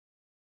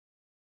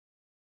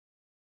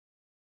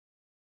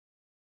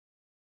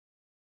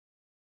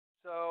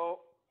So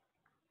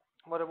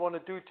what I want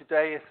to do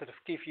today is sort of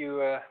give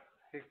you an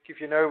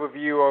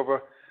overview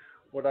over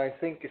what I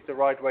think is the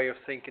right way of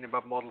thinking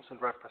about models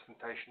and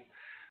representation.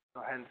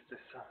 So hence this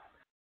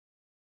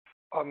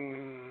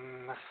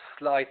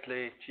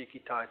slightly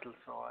cheeky title.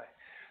 So I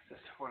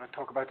just want to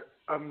talk about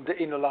the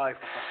inner life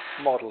of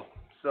a model.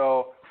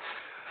 So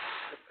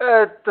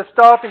the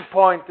starting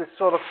point is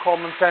sort of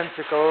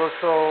commonsensical.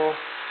 So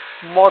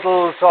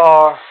models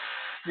are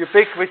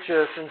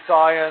ubiquitous in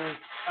science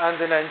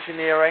and in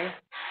engineering.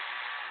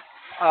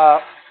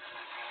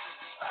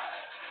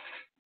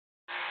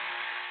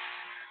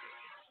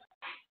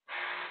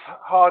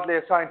 Hardly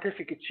a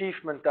scientific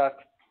achievement that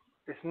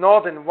is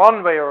not in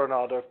one way or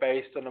another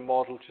based on a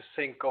model. Just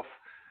think of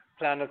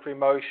planetary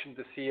motion,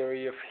 the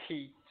theory of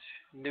heat,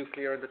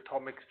 nuclear and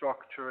atomic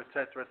structure,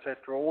 etc.,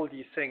 etc. All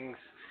these things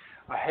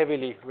are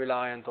heavily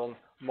reliant on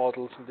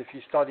models, and if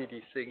you study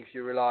these things,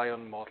 you rely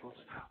on models.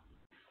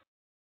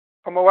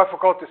 Oh, I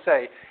forgot to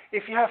say,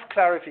 if you have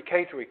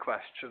clarificatory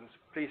questions,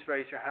 please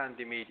raise your hand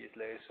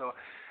immediately. So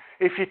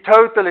if you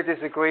totally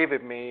disagree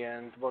with me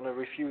and want to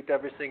refute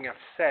everything I've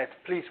said,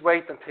 please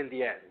wait until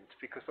the end,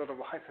 because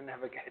otherwise I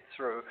never get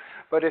through.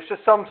 But if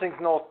just something's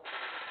not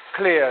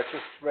clear,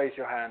 just raise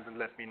your hand and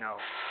let me know.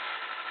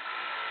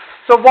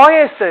 So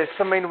why is this?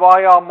 I mean,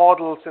 why are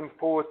models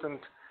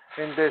important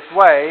in this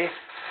way?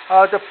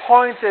 The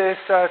point is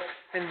that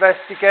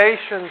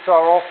investigations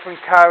are often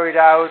carried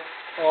out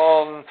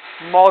on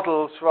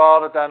models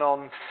rather than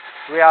on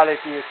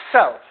reality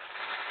itself.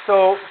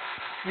 So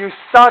you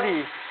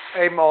study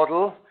a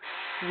model,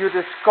 you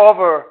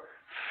discover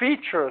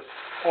features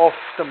of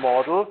the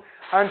model,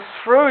 and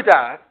through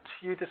that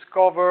you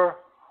discover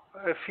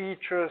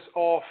features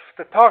of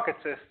the target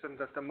system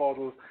that the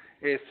model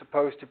is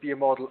supposed to be a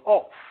model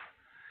of.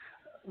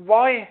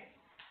 Why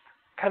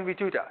can we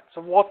do that?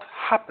 So what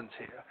happens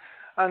here?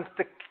 And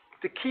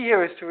the key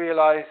here is to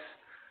realize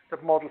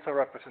that models are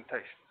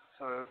representations.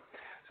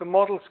 So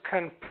models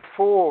can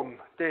perform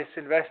these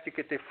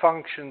investigative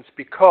functions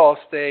because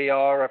they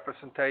are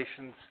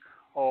representations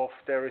of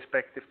their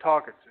respective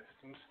target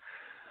systems.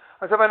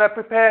 And so when I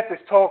prepared this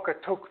talk, I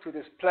took to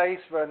this place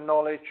where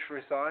knowledge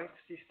resides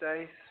these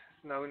days,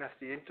 known as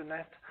the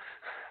internet.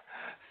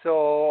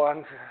 So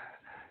I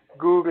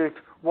Googled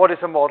what is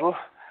a model,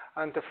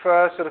 and the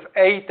first sort of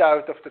 8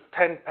 out of the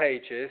 10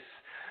 pages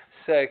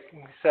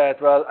said,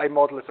 well, a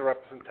model is a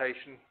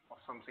representation of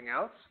something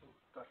else.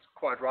 That's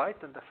quite right,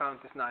 and I found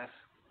this nice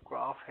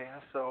graph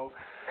here. So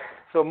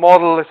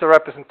model is a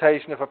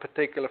representation of a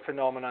particular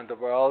phenomenon in the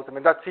world. I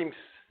mean, that seems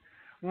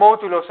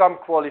modulo some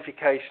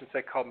qualifications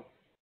they come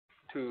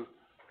to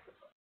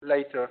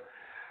later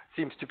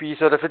seems to be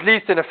sort of, at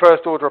least in a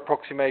first order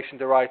approximation,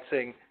 the right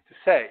thing to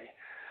say.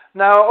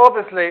 Now,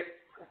 obviously,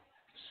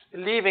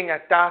 leaving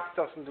at that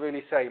doesn't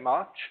really say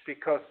much,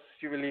 because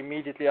you will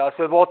immediately ask,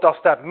 well, what does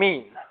that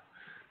mean?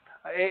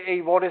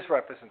 A, what is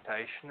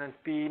representation? And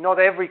B, not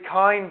every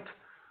kind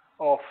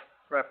of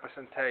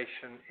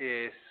representation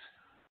is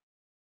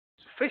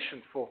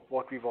sufficient for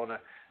what we want to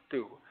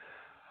do.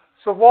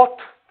 So what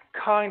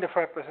kind of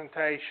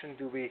representation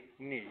do we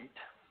need?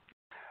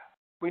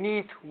 We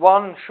need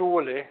one,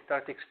 surely,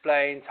 that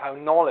explains how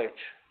knowledge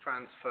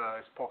transfer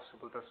is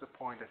possible. That's the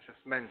point I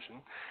just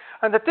mentioned.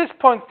 And at this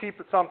point,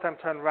 people sometimes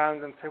turn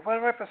around and say, well,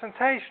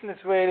 representation is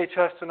really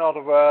just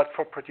another word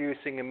for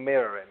producing a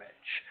mirror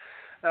image.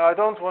 Now, I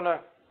don't want to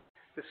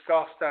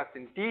discuss that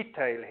in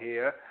detail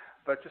here,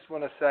 but just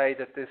want to say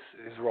that this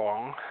is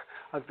wrong.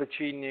 And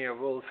Virginia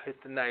Woolf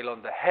hit the nail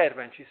on the head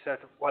when she said,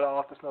 well,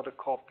 art is not a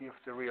copy of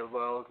the real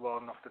world.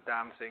 One of the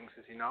damn things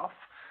is enough.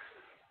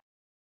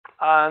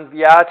 And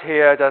we add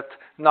here that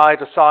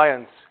neither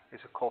science is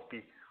a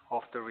copy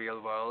of the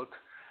real world.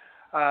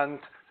 And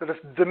sort of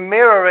the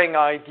mirroring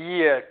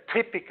idea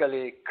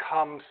typically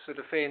comes sort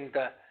of in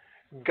the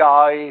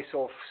guise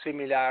of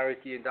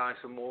similarity and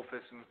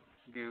isomorphism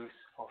views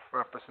of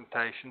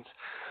representations.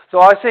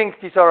 So I think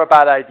these are a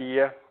bad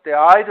idea. They're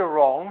either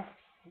wrong,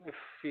 if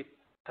you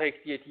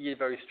take the idea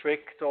very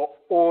strict,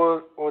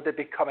 or they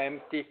become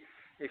empty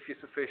if you're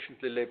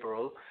sufficiently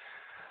liberal.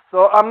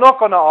 So I'm not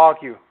going to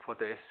argue for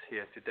this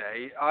here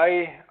today.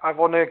 I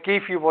want to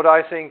give you what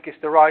I think is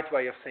the right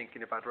way of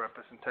thinking about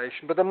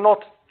representation, but I'm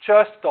not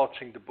just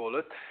dodging the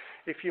bullet.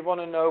 If you want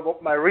to know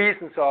what my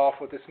reasons are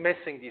for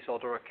dismissing these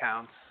other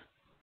accounts,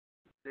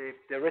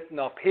 they're written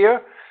up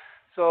here.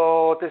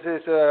 So this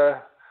is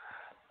a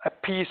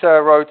piece I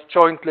wrote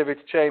jointly with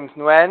James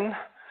Nguyen.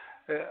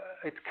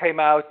 It came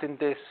out in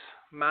this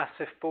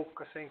massive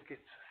book. I think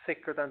it's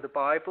thicker than the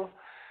Bible.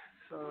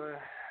 So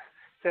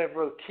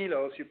several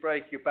kilos you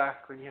break your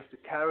back when you have to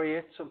carry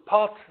it. So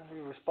partly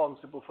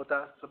responsible for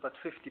that. So about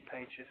 50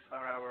 pages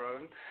are our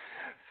own.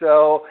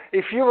 So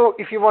if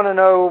you want to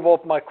know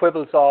what my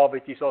quibbles are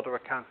with these other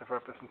accounts of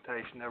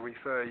representation, I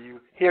refer you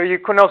here. You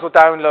can also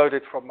download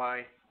it from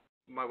my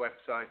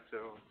website. So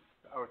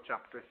our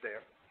chapter is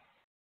there.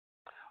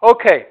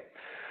 Okay,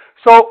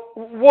 so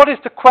what is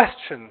the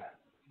question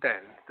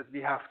then that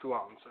we have to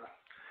answer?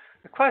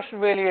 The question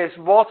really is,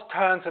 what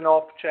turns an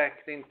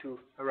object into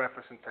a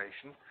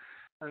representation?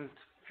 And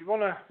if you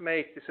want to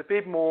make this a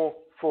bit more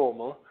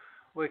formal,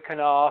 we can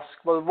ask,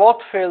 well, what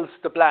fills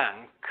the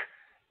blank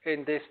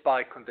in this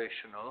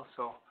biconditional?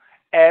 So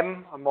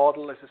M, a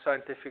model, is a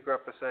scientific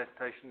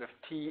representation of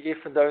T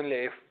if and only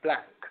if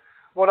blank.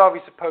 What are we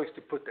supposed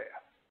to put there?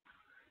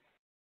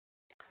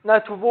 Now,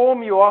 to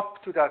warm you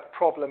up to that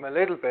problem a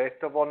little bit,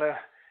 I want to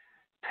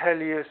tell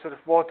you sort of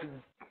what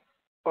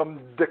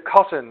the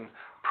cousin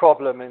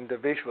problem in the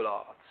visual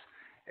arts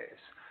is.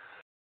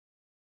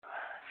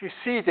 If you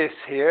see this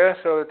here,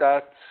 so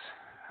that's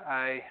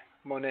a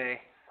Monet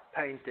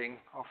painting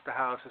of the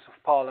Houses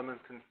of Parliament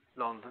in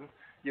London.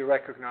 You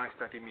recognize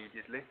that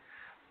immediately.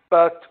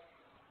 But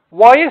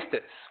why is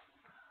this?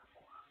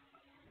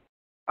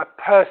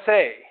 Per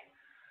se,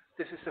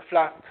 this is a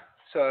flat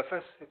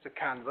surface, it's a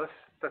canvas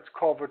that's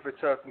covered with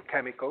certain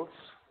chemicals.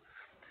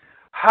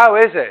 How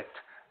is it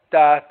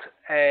that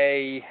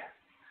a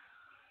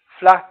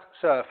flat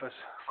surface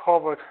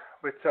covered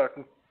with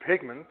certain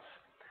pigments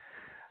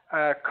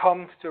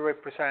comes to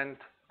represent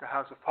the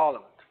House of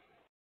Parliament?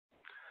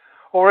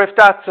 Or if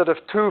that's sort of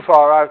too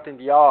far out in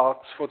the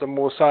arts for the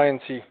more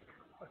sciencey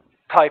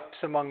types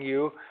among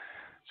you,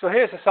 so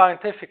here's a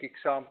scientific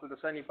example.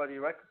 Does anybody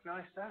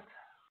recognize that?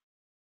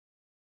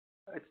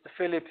 It's the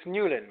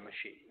Phillips-Newlyn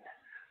machine.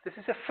 This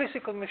is a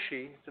physical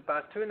machine. It's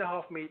about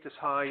 2.5 meters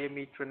high, 1.5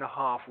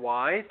 meters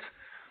wide.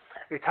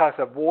 It has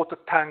a water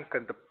tank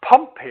and a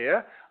pump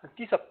here, and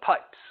these are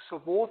pipes.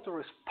 So water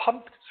is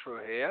pumped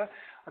through here,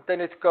 and then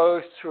it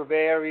goes through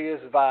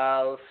various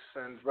valves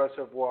and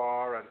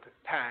reservoir and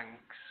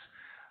tanks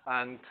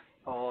and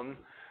on.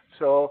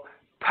 So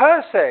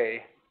per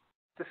se,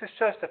 this is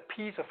just a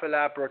piece of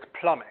elaborate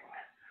plumbing.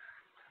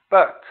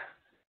 But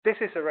this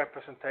is a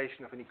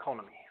representation of an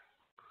economy.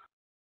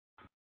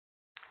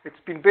 It's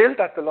been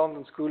built at the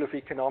London School of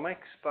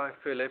Economics by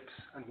Phillips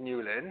and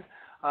Newlyn,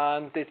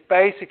 and it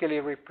basically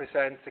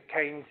represents a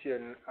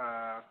Keynesian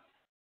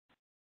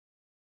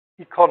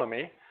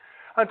economy.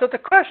 And so the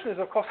question is,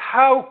 of course,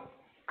 how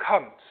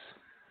comes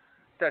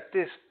that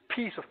this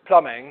piece of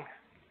plumbing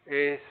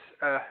is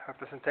a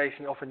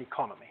representation of an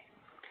economy?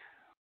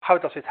 How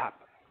does it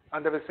happen?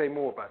 And I will say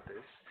more about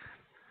this.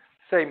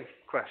 Same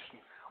question.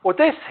 Or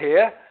this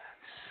here,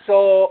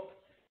 so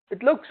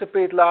it looks a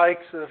bit like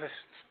sort of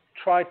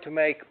tried to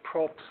make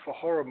props for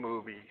horror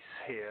movies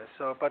here.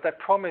 So, but I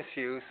promise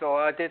you, so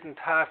I didn't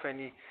have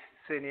any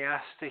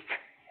cineastic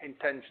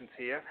intentions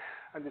here,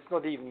 and it's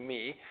not even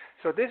me.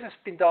 So this has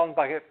been done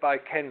by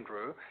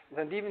Kendrew,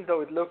 and even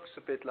though it looks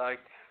a bit like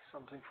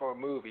something for a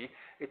movie,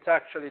 it's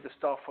actually the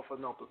stuff of a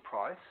Nobel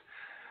Prize.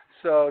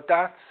 So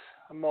that's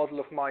a model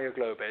of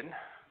myoglobin.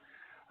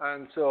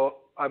 And so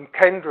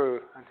Kendrew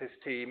and his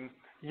team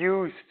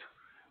used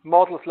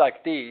models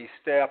like these.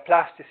 They are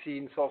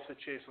plasticine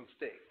sausages on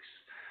sticks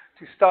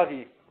to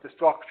study the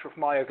structure of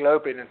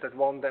myoglobin, and that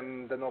won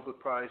them the Nobel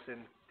Prize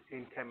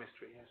in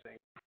chemistry, I think,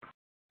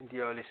 in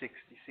the early 60s,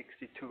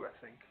 62,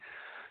 I think.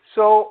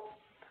 So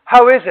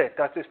how is it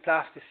that this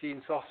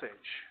plasticine sausage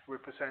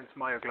represents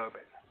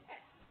myoglobin?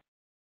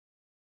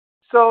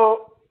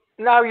 So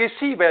now you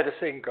see where the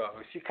thing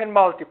goes. You can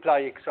multiply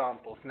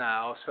examples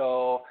now.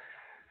 So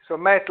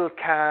metal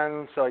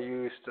cans are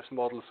used as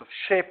models of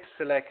ships,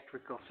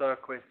 electrical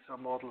circuits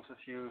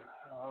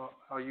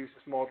are used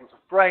as models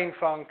of brain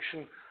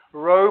function,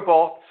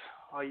 robots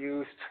are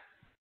used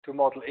to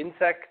model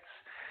insects,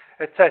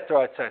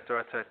 etc., etc.,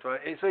 etc.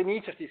 So in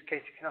each of these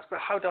cases, you can ask,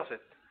 well, how does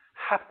it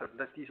happen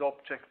that these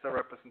objects are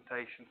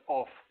representations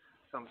of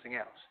something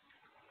else?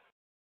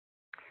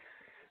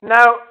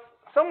 Now,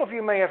 some of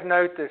you may have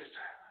noticed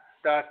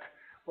that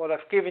what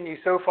I've given you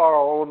so far are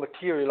all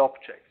material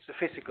objects, the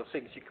physical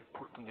things you can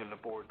put on your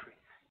laboratory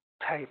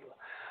table.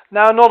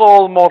 Now, not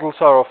all models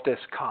are of this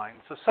kind.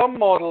 So some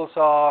models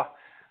are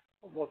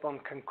what one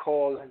can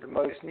call, in the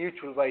most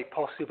neutral way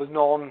possible,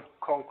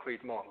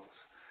 non-concrete models.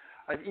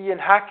 And Ian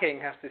Hacking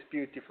has this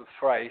beautiful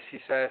phrase. He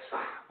says,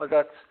 well,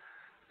 that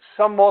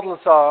some models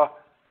are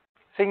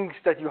things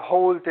that you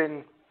hold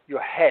in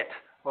your head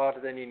rather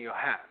than in your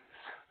hands.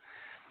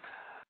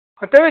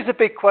 And there is a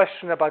big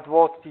question about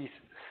what these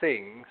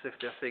things, if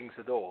they're things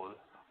at all,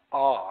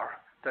 are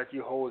that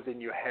you hold in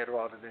your head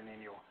rather than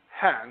in your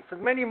hands.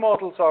 And many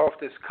models are of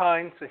this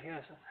kind. So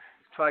here's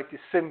try to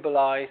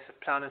symbolize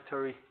a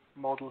planetary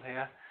model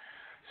here.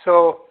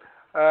 So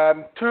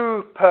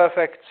two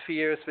perfect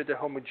spheres with a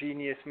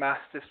homogeneous mass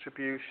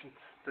distribution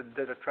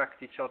that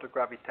attract each other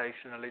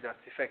gravitationally. That's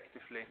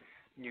effectively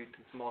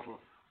Newton's model of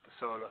the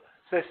solar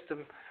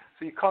system.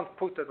 So you can't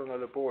put that on a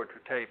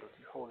laboratory table.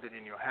 You hold it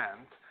in your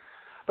hand.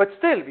 But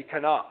still, we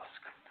can ask,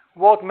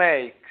 what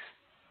makes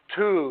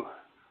two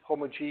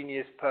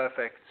homogeneous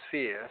perfect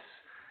spheres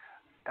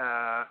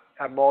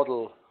a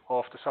model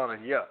of the sun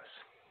and the earth?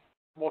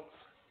 What's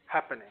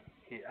happening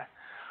here?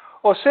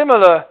 Or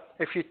similar,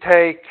 if you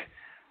take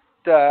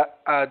the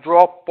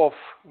drop of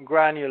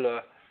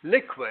granular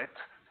liquid,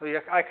 so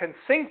I can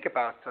think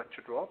about such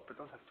a drop, I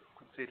don't have to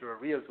consider a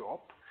real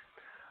drop,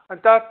 and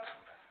that,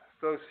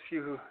 those of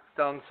you who've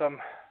done some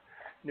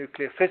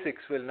nuclear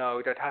physics will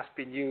know that has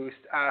been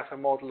used as a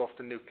model of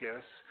the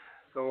nucleus.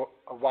 So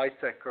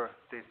Weizsäcker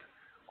did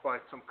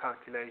quite some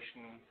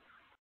calculation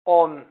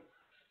on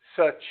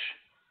such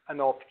an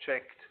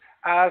object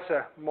as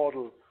a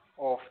model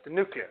of the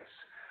nucleus.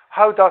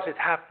 How does it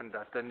happen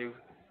that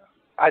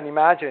an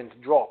imagined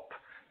drop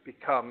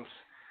becomes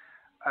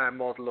a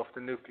model of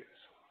the nucleus?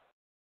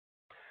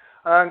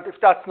 And if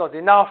that's not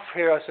enough,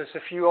 there's a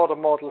few other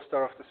models that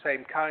are of the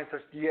same kind.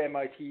 There's the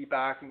MIT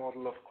Bag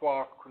model of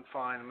quark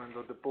confinement,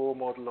 or the Bohr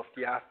model of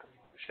the atom,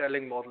 the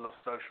Schelling model of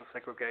social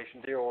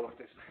segregation. They're all of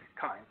this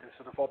kind. They're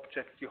sort of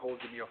objects you hold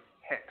in your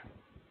head.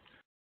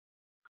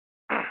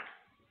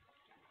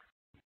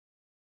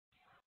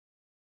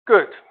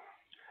 Good.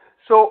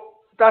 So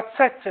that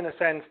sets, in a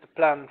sense, the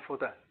plan for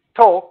the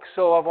talk.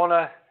 So I want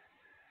to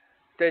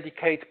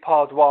dedicate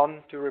part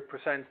one to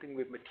representing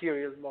with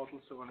material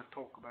models. I want to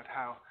talk about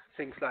how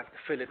things like the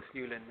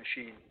Phillips-Newlyn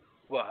machine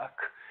work,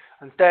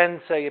 and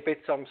then say a bit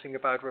something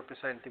about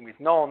representing with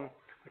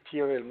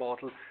non-material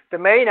models. The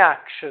main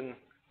action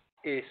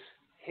is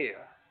here.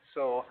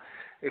 So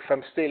if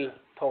I'm still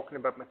talking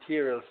about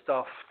material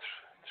stuff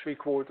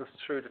 3/4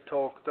 through the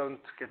talk, don't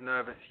get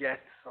nervous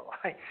yet. So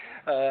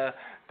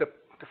the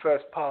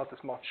first part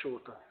is much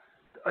shorter.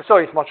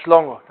 Sorry, it's much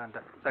longer than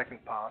the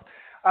second part.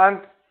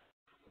 And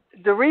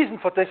the reason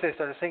for this is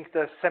that I think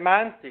the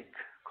semantic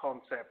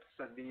concepts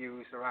that we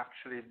use are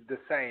actually the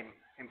same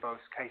in both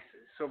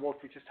cases. So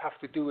what we just have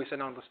to do is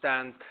then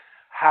understand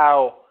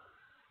how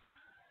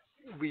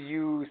we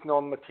use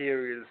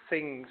non-material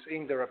things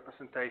in the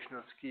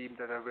representational scheme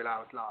that I will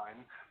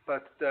outline.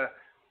 But the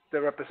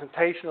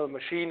representational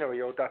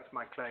machinery, or that's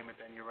my claim at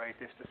any rate,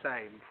 is the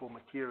same for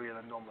material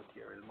and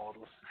non-material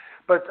models.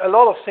 But a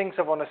lot of things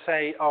I want to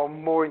say are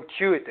more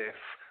intuitive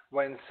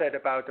when said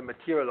about a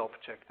material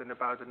object than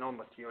about a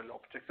non-material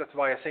object. That's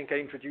why I think I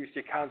introduced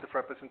the account of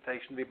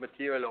representation with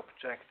material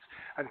objects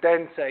and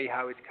then say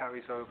how it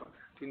carries over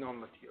to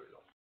non-material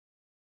objects.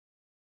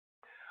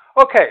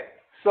 Okay,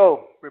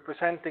 so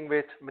representing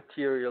with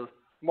material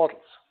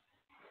models.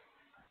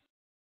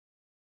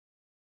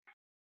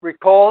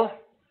 Recall,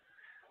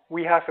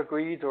 we have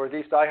agreed, or at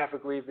least I have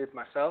agreed with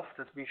myself,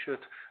 that we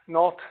should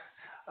not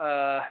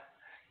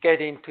get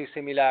into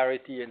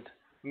similarity and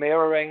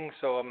mirroring,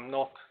 so I'm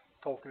not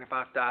talking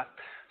about that.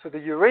 So the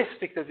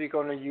heuristic that we're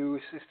going to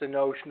use is the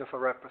notion of a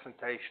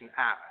representation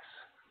as.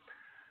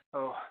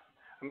 So,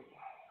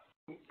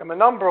 a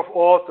number of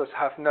authors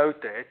have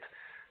noted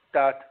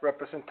that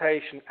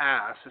representation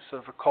as is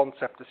sort of a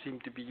concept that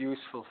seems to be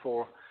useful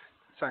for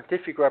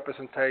scientific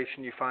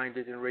representation. You find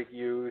it in FRIGG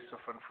use of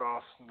Van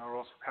Frasten, or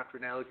also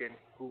Goodman and Elgin,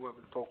 who we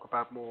will talk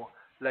about more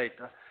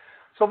later.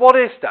 So what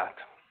is that?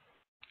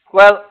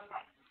 Well,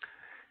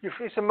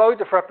 it's a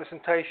mode of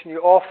representation you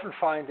often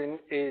find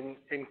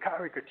in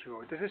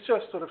caricature. This is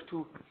just sort of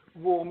to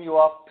warm you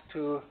up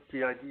to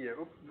the idea.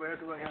 Oop, where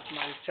do I have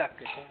my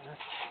jacket?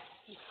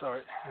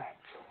 Sorry.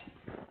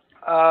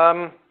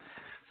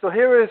 So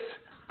here is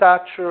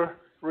Thatcher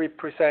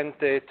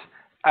represented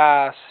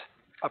as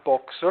a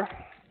boxer.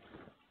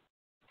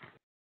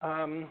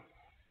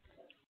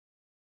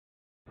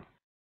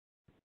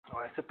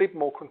 It's a bit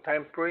more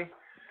contemporary.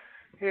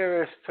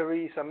 Here is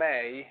Theresa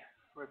May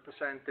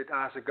represented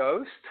as a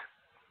ghost.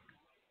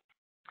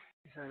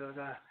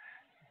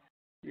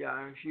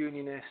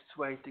 Unionists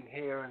waiting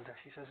here, and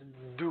she says,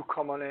 "Do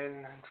come on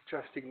in and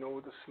just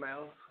ignore the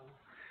smell." So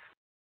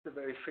it's a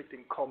very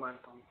fitting comment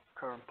on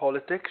current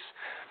politics.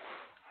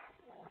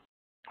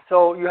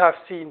 So you have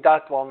seen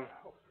that one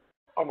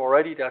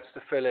already. That's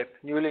the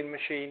Phillips-Newlyn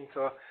machine.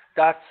 So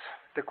that's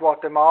the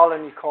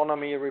Guatemalan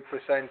economy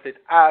represented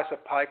as a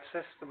pipe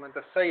system. And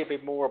I'll say a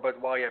bit more about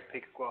why I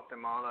picked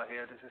Guatemala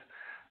here. This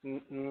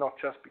is not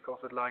just because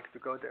I'd like to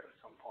go there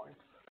at some point.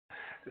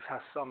 This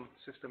has some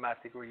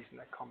systematic reason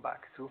I come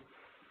back to.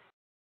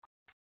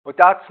 But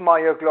that's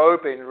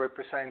myoglobin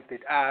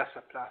represented as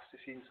a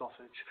plasticine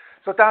sausage.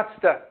 So that's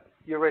the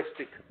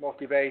heuristic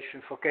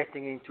motivation for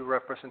getting into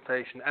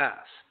representation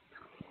as.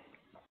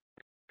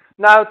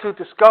 Now, to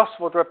discuss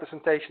what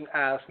representation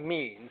as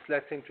means,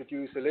 let's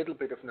introduce a little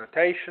bit of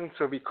notation.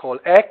 So we call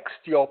X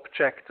the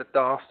object that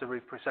does the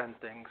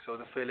representing, so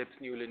the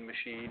Phillips-Newlyn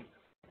machine,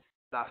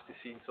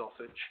 plasticine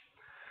sausage.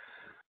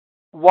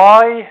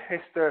 Y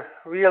is the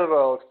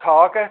real-world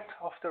target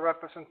of the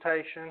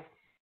representation,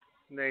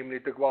 namely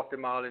the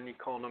Guatemalan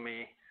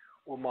economy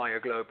or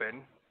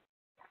myoglobin.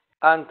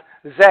 And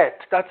Z,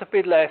 that's a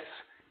bit less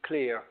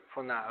clear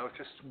for now.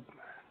 Just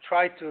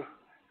try to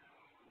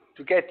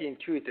get the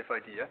intuitive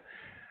idea.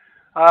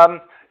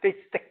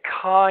 It's the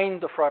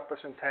kind of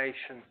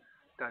representation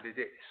that it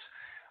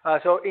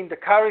is. So in the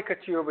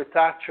caricature with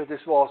Thatcher,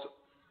 this was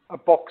a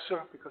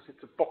boxer, because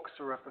it's a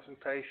boxer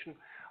representation.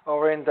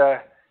 Or in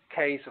the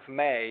case of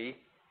May,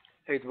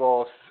 it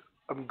was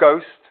a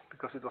ghost,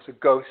 because it was a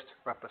ghost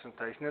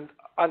representation.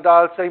 And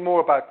I'll say more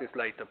about this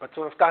later, but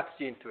sort of that's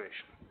the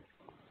intuition.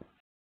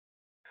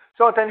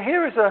 So then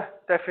here is a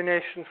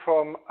definition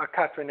from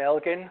Goodman and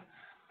Elgin.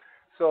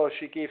 So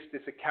she gives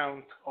this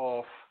account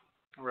of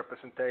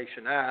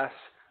representation as.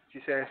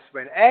 She says,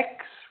 when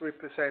X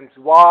represents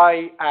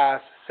Y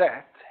as Z,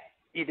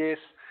 it is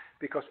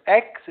because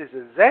X is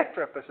a Z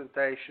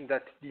representation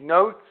that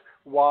denotes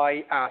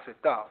y as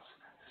it does.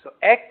 So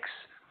x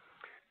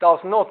does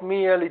not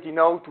merely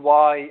denote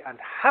y and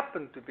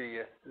happen to be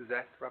a z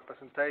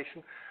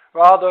representation.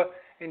 Rather,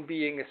 in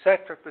being a z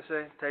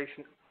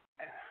representation,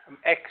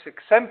 x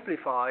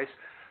exemplifies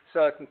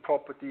certain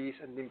properties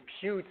and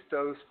imputes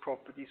those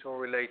properties or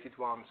related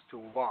ones to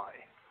y.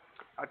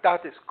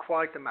 That is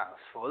quite a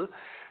mouthful,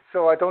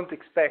 so I don't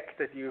expect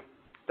that you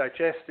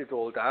digested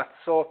all that.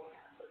 So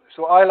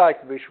I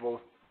like visual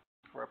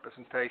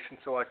representation,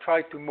 so I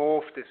tried to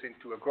morph this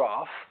into a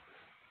graph.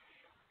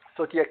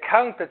 So the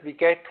account that we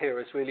get here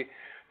is really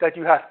that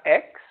you have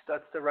x,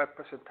 that's the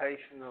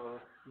representational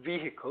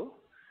vehicle,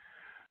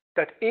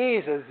 that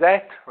is a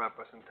z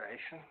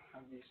representation,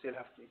 and we still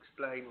have to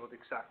explain what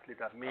exactly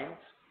that means,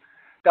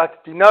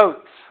 that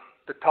denotes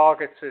the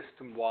target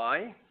system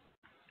y.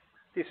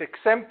 This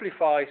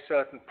exemplifies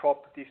certain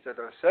properties that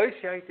are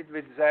associated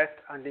with z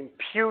and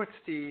imputes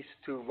these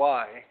to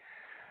y.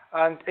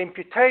 And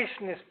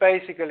imputation is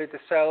basically the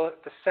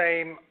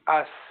same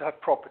as a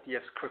property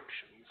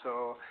ascription.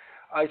 So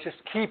I just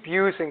keep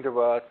using the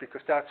word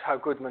because that's how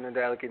Goodman and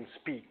Elgin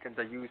speak, and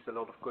I used a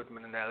lot of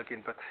Goodman and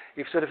Elgin. But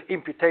if sort of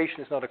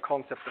imputation is not a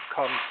concept that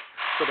comes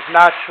sort of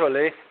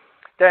naturally,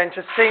 then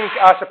just think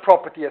as a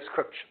property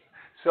ascription.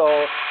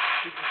 So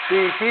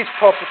these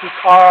properties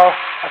are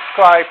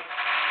ascribed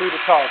to the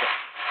target.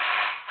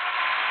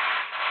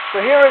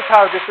 So here is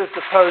how this is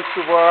supposed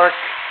to work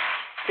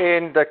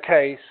in the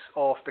case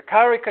of the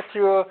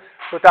caricature.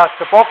 So that's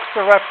a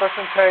Boxer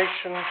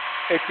representation.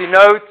 It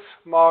denotes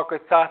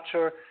Margaret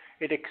Thatcher.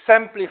 It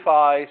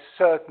exemplifies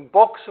certain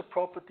Boxer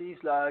properties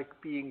like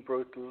being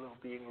brutal or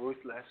being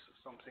ruthless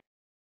or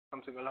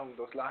something along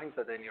those lines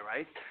at any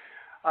rate.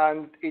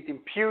 And it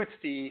imputes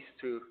these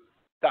to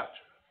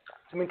Thatcher.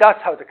 I mean,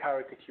 that's how the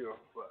caricature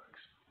works.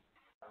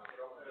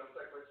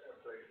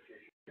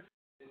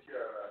 Since you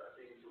are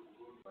thinking to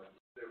Goodman,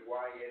 the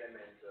y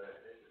element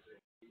necessary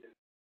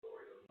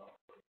or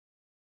not?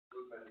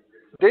 Goodman is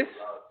This?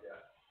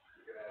 Yeah.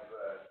 You can have,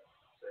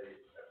 say,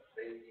 a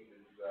painting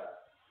with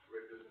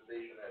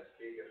representation as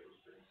Pegasus,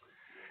 for instance.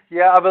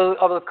 Yeah, I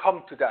will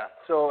come to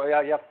that. So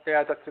yeah,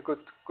 that's a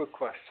good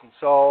question.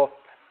 So,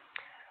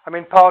 I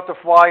mean, part of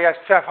why I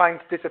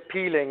find this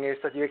appealing is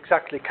that you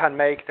exactly can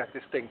make that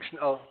distinction.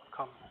 Oh,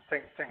 come,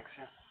 thanks.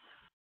 Yeah.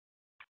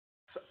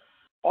 So,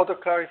 other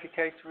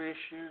clarificatory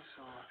issues?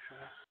 Or should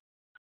I?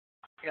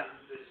 Yeah.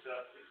 This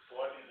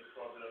exploiting the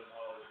problem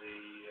of the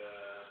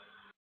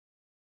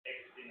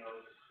x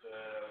denotes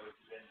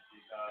represents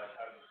the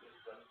current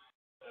system.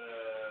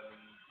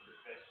 The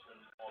question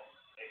of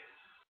x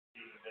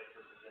being that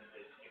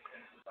representation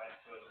exemplifying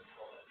certain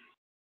properties.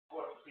 Of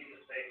course,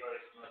 Peter's paper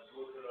is not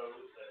brutal or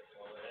ruthless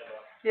or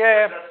whatever.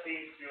 Yeah. That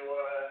seems to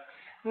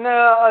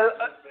No.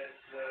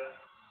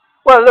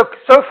 Well, look.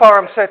 So far,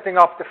 I'm setting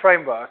up the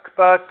framework,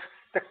 but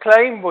the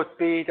claim would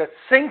be that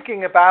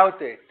thinking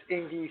about it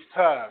in these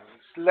terms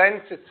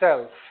lends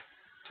itself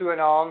to an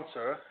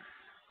answer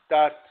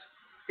that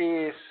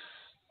is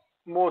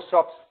more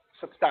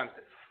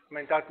substantive. I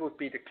mean, that would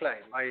be the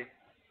claim.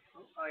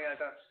 Yeah,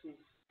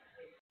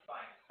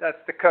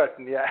 that's the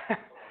curtain, yeah.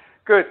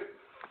 Good.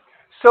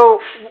 So,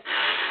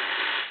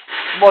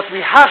 what we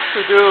have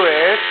to do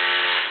is,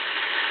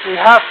 we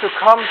have to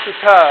come to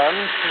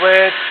terms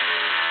with,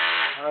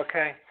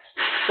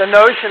 the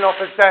notion of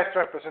a Z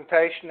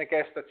representation. I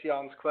guess that's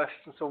Jan's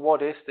question. So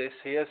what is this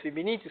here? So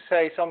we need to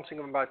say something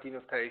about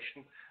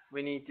denotation.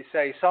 We need to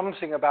say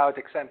something about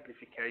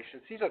exemplification.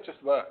 These are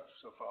just words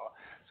so far.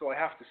 So I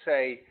have to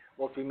say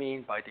what we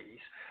mean by these.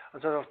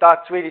 And sort of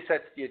that really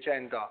sets the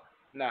agenda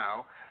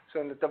now. So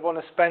I want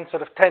to spend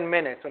sort of 10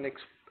 minutes on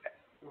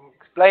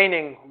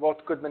explaining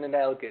what Goodman and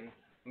Elgin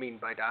mean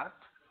by that.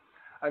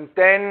 And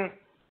then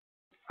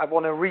I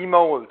want to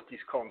remold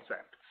these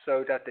concepts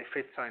so that they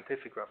fit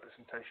scientific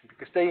representation,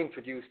 because they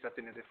introduced that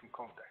in a different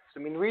context. I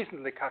mean,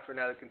 recently Catherine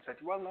Elgin said,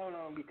 well, no,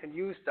 we can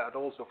use that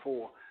also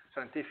for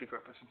scientific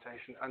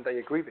representation, and I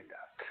agree with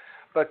that.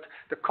 But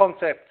the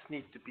concepts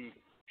need to be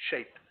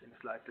shaped in a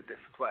slightly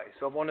different way.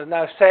 So I want to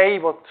now say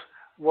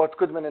what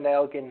Goodman and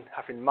Elgin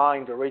have in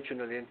mind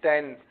originally, and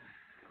then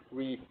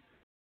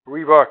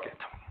rework it.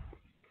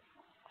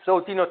 So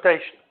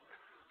denotation.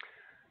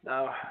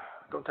 Now, I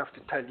don't have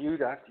to tell you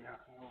that. You have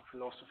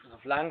philosophers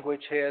of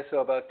language here, so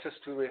about just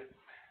to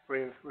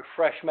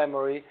refresh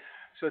memory.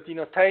 So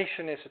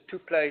denotation is a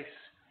two-place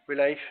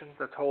relation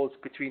that holds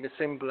between a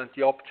symbol and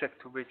the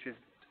object to which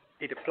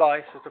it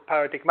applies. So the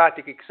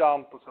paradigmatic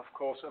examples, of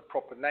course, are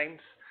proper names.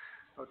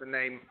 So the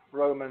name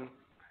Roman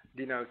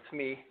denotes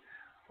me.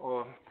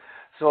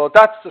 So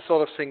that's the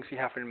sort of things you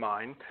have in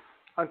mind.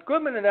 And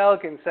Goodman and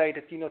Elgin say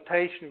that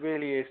denotation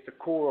really is the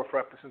core of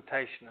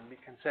representation, and we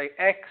can say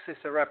X is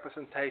a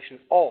representation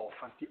of,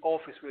 and the of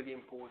is really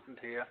important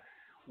here,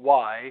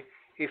 Y,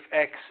 if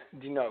X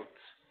denotes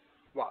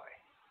Y.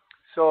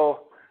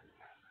 So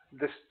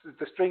the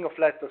string of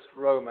letters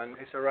Roman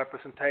is a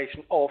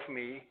representation of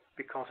me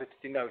because it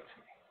denotes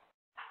me.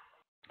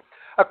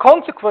 A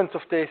consequence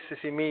of this is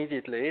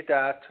immediately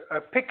that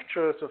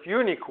pictures of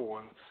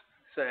unicorns,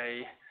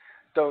 say,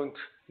 don't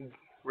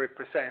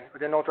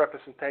they're not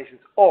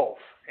representations of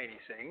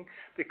anything,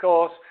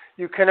 because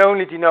you can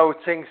only denote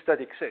things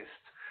that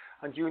exist,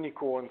 and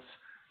unicorns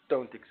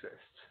don't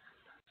exist.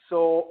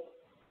 So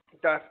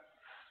that's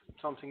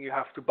something you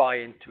have to buy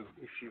into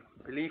if you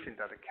believe in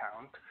that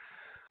account.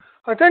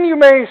 And then you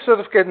may sort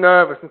of get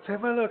nervous and say,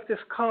 well, look, this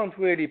can't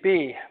really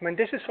be. I mean,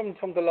 this is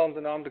from the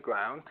London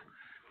Underground.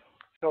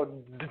 So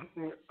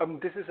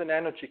this is an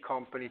energy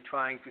company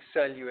trying to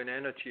sell you an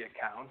energy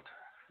account,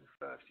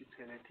 first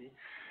utility,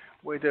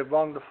 with a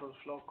wonderful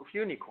flock of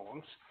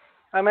unicorns.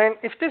 I mean,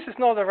 if this is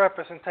not a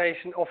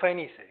representation of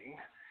anything,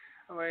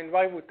 I mean,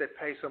 why would they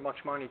pay so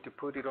much money to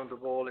put it on the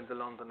wall in the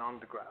London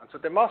Underground? So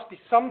there must be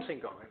something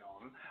going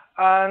on.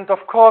 And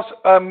of course,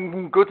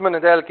 Goodman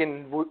and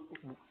Elgin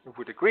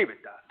would agree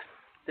with that.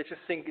 They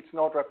just think it's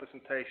not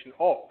representation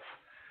of.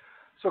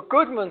 So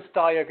Goodman's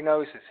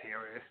diagnosis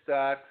here is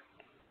that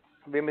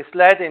we're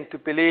misled into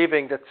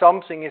believing that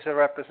something is a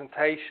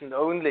representation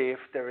only if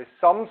there is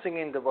something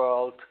in the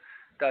world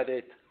that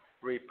it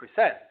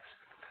represents.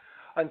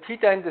 And he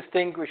then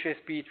distinguishes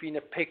between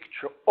a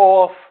picture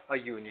of a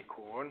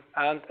unicorn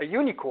and a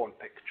unicorn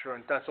picture,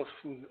 and that's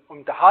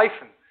on the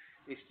hyphen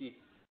is the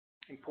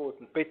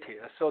important bit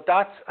here. So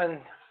that's an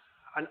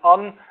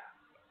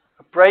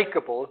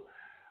unbreakable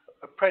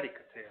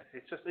predicate here.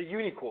 It's just a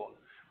unicorn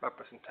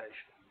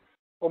representation.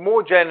 Or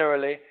more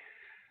generally,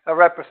 a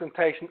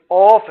representation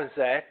of a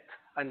Z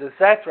and a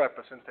Z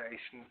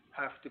representation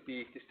have to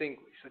be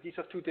distinguished. So these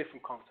are two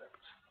different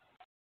concepts.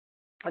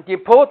 And the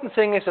important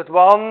thing is that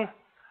one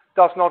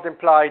does not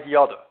imply the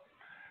other.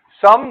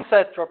 Some Z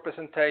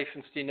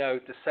representations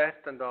denote a Z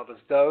and others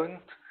don't,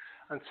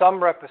 and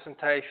some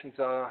representations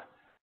of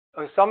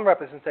a Z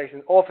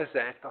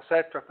are Z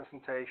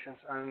representations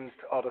and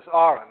others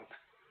aren't.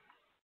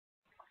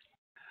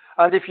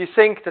 And if you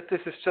think that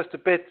this is just a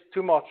bit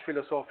too much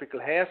philosophical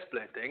hair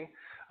splitting,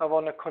 I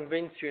want to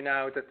convince you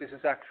now that this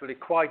is actually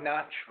quite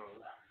natural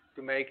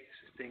to make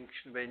this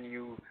distinction when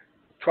you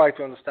try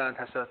to understand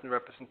how certain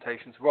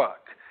representations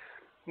work.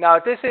 Now,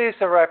 this is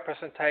a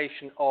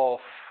representation of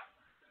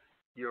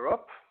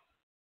Europe.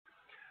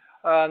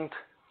 And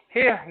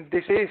here,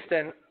 this is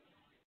then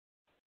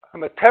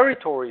a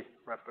territory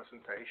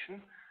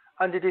representation.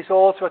 And it is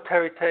also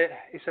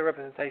a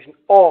representation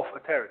of a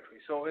territory.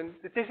 So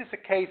this is a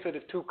case where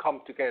the two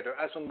come together,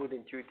 as one would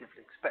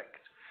intuitively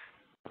expect.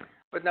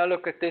 But now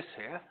look at this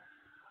here.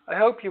 I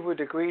hope you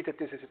would agree that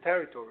this is a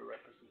territory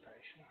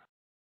representation.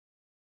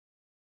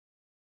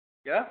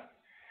 Yeah?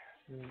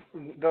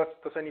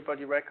 Does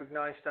anybody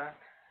recognize that?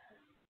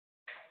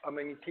 I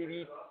mean,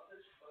 TV.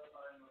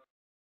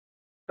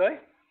 Sorry?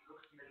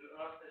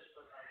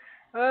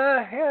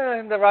 Yeah,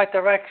 in the right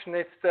direction.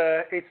 It's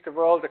the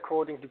world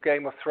according to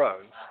Game of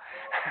Thrones.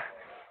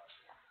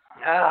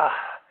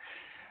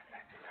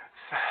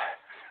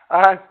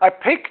 And I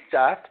picked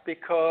that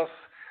because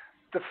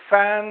the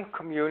fan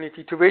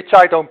community, to which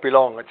I don't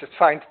belong, I just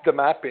find the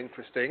map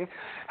interesting,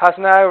 has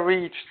now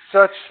reached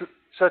such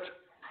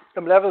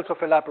levels of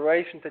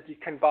elaboration that you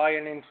can buy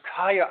an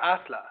entire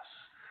atlas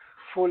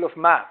full of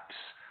maps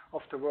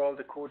of the world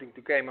according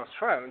to Game of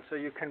Thrones. So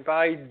you can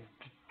buy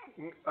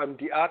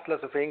the Atlas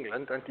of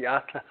England and the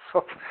Atlas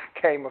of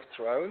Game of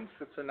Thrones.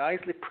 It's a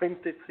nicely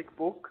printed thick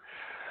book.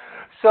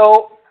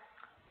 So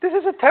this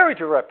is a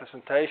territory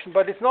representation,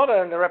 but it's not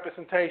a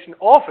representation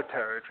of a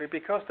territory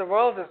because the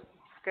world of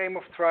Game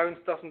of Thrones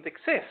doesn't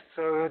exist.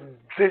 So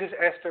this is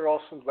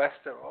Esteros and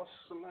Westeros,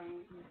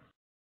 and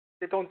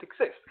they don't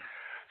exist.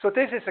 So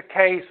this is a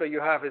case where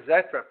you have a Z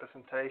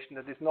representation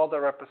that is not a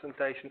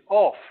representation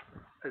of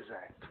a Z.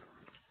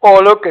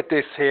 Or look at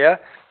this here.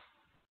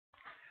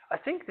 I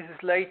think this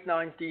is late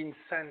 19th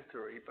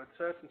century, but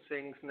certain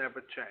things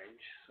never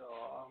change.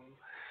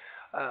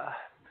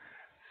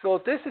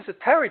 So this is a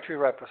territory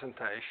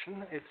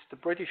representation. It's the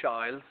British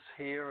Isles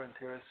here, and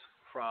here's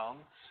France.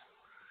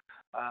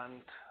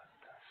 And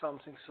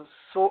something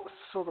sort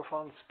of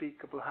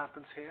unspeakable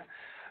happens here.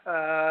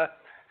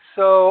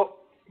 So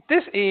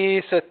this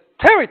is a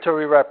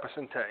territory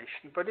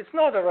representation, but it's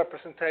not a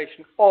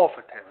representation of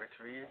a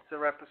territory. It's a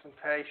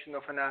representation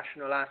of a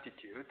national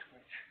attitude,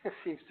 which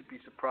seems to be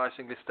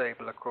surprisingly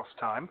stable across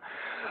time.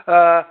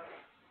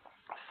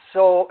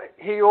 So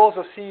here you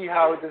also see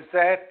how the Z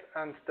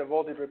and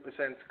what it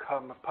represents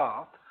come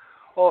apart.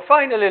 Or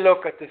finally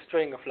look at the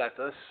string of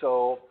letters.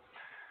 So,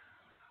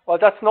 well,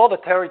 that's not a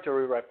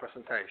territory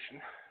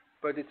representation,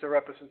 but it's a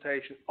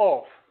representation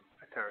of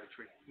a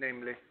territory,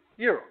 namely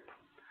Europe.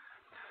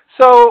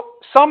 So,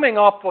 summing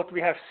up what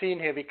we have seen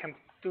here, we can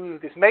do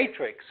this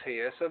matrix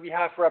here. So we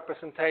have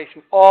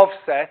representation of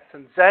Z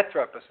and Z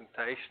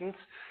representations.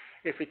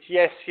 If it's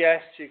yes,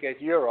 yes, you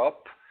get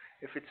Europe.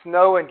 If it's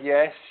no and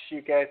yes,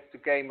 you get the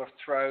Game of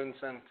Thrones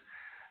and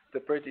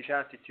the British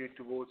attitude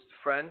towards the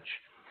French.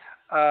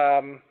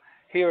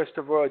 Here is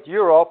the word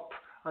Europe,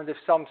 and if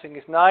something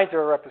is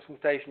neither a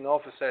representation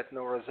of a Z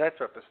nor a Z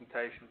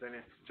representation, then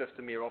it's just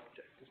a mere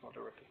object. It's not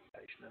a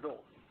representation at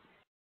all.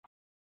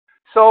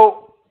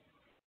 So,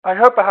 I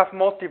hope I have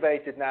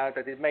motivated now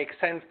that it makes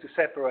sense to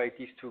separate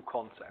these two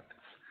concepts.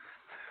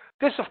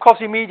 This, of course,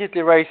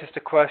 immediately raises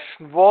the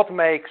question, what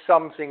makes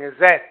something a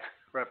Z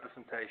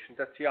representation?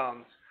 That's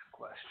Jan's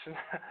question.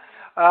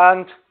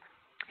 And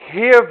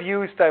here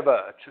views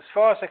diverge. As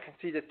far as I can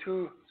see, the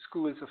two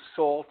schools of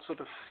thought, sort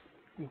of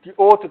the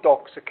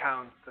orthodox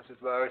account, as it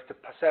were, is the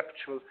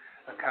perceptual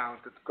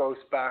account that goes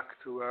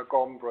back to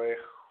Gombrich,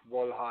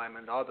 Wollheim,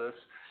 and others.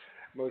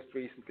 Most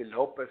recently,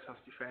 Lopez has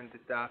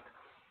defended that.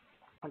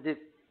 And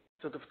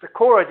sort of the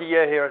core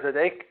idea here is that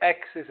X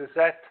is a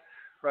Z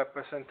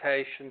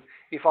representation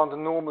if under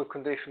normal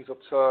conditions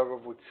observer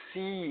would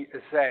see a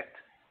Z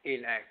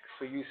in X.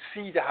 So you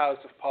see the House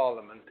of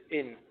Parliament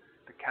in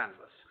the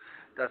canvas.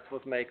 That's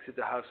what makes it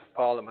a House of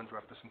Parliament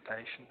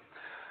representation.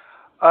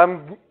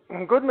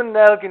 Goodman and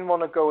Elgin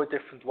want to go a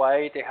different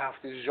way. They have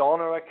this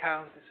genre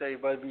account. They say,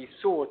 well, we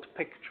sort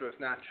pictures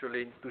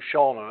naturally into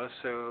genres,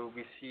 so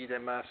we see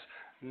them as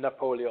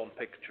Napoleon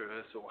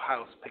pictures or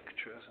house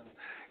pictures. And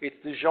it's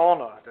the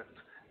genre that,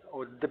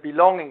 or the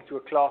belonging to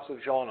a class of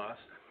genres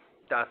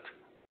that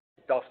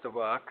does the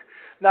work.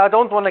 Now, I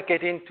don't want to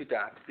get into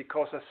that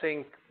because I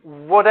think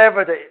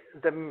whatever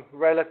the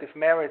relative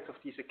merits of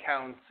these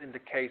accounts in the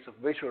case of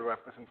visual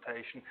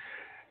representation,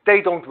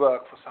 they don't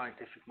work for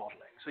scientific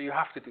modeling. So you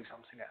have to do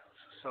something else.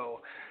 So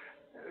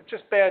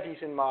just bear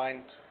these in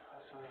mind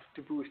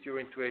to boost your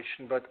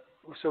intuition. But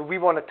so we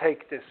want to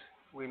take this.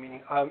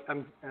 Meaning,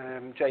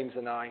 James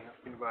and I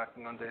have been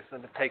working on this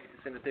and take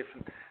this in a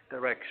different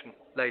direction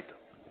later.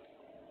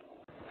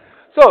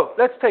 So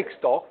let's take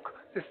stock.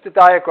 This is the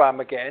diagram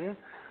again.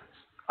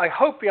 I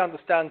hope we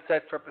understand Z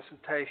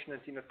representation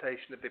and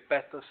denotation a bit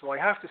better. So I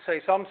have to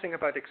say something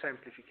about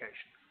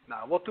exemplification.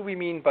 Now, what do we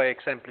mean by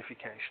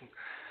exemplification?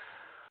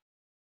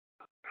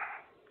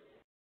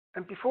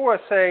 And before I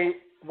say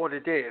what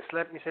it is,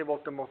 let me say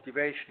what the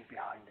motivation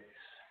behind it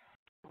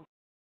is.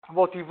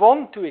 What we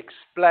want to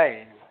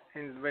explain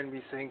when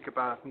we think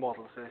about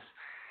models is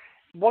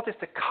what is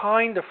the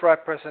kind of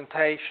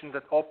representation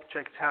that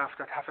objects have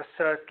that have a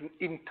certain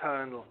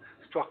internal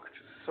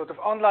structure. Sort of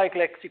unlike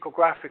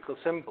lexicographical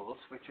symbols,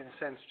 which in a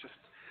sense just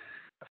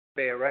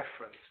bear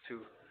reference to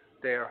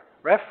their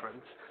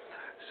reference.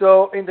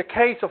 So in the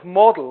case of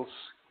models,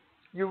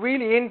 you're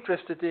really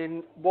interested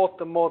in what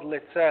the model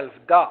itself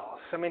does.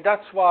 I mean,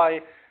 that's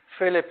why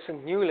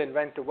Phillips-Newlyn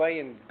went away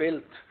and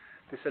built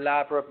this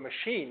elaborate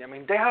machine. I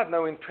mean, they had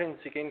no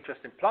intrinsic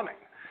interest in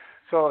plumbing.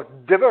 So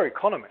they were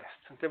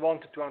economists, and they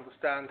wanted to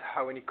understand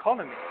how an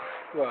economy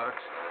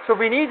works. So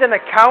we need an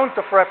account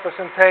of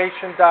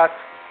representation that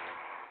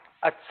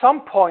at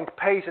some point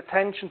pays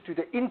attention to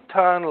the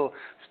internal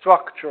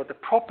structure, the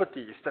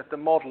properties that the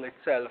model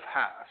itself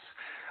has.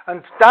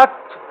 And that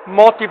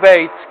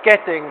motivates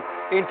getting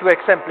into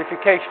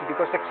exemplification,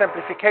 because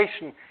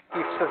exemplification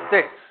gives us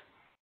this.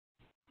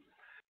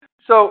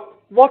 So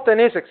what then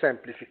is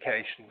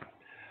exemplification?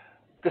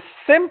 The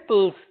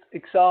simplest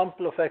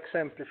example of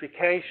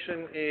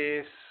exemplification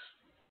is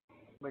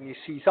when you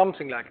see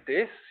something like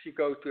this. You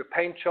go to a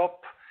paint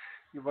shop,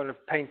 you want to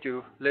paint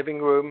your living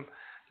room,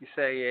 you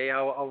say, hey,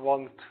 I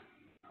want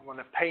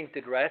to paint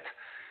it red.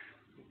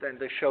 Then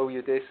they show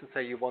you this and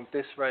say you want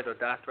this red or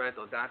that red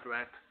or that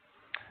red.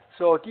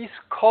 So these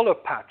color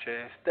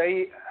patches,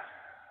 they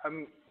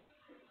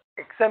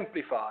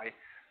exemplify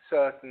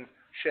certain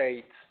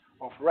shades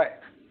of red.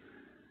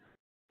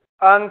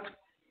 And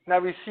now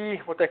we see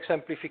what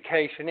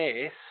exemplification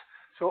is.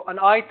 So an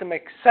item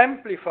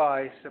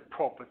exemplifies a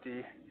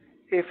property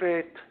if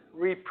it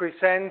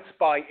represents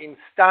by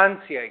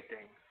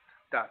instantiating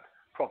that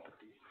property.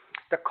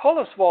 The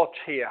color swatch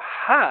here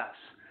has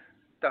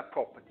that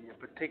property, a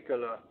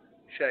particular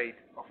shade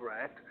of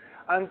red,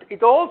 and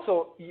it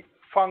also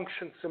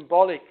functions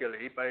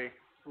symbolically by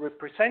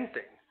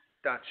representing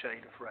that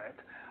shade of red.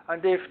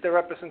 And if the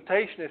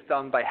representation is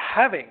done by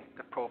having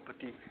the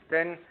property,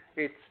 then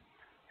it's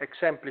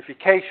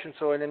exemplification.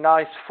 So in a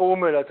nice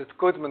formula that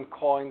Goodman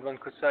coined, one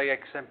could say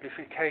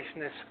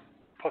exemplification is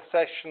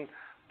possession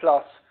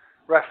plus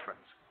reference.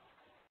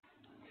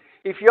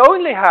 If you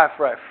only have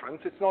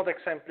reference, it's not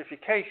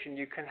exemplification.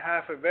 You can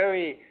have a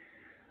very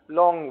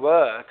long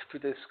word to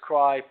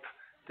describe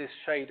this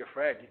shade of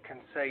red. You can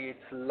say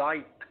it's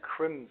light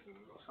crimson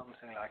or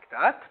something like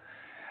that.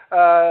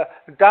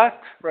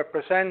 That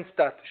represents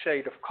that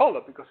shade of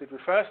color because it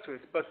refers to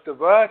it, but the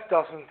word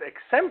doesn't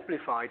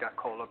exemplify that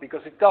color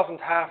because it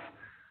doesn't have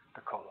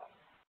the color.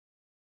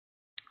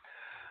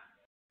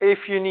 If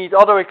you need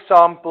other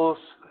examples,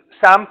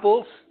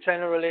 samples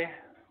generally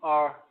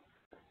are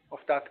of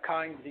that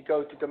kind. You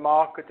go to the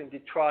market and you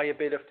try a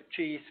bit of the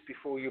cheese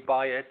before you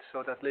buy it,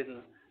 so that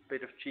little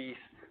bit of cheese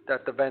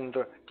that the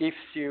vendor gives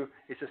you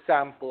is a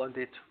sample, and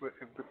it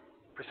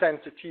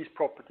presents a cheese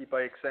property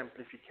by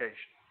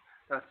exemplification.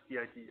 That's the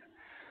idea.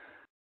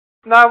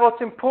 Now,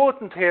 what's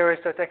important here is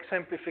that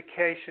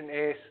exemplification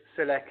is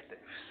selective.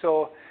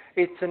 So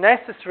it's a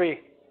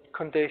necessary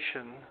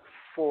condition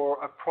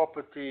for a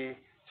property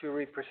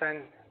to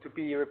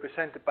be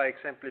represented by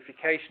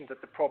exemplification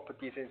that the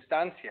property is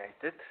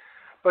instantiated.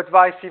 But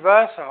vice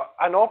versa,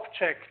 an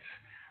object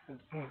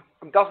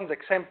doesn't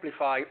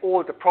exemplify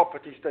all the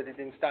properties that it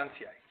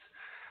instantiates.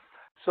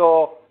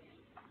 So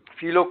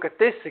if you look at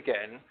this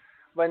again,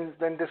 when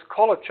these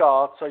color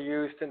charts are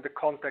used in the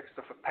context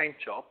of a paint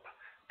job,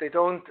 they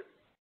don't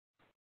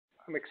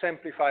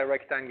exemplify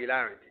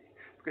rectangularity,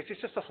 because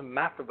it just doesn't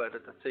matter whether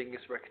the thing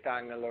is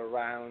rectangular,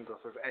 round, or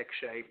sort of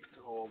egg-shaped,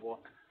 or what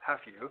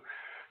have you.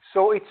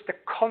 So it's the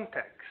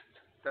context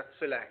that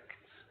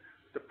selects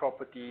the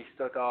properties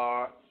that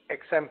are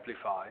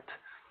exemplified.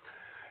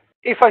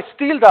 If I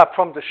steal that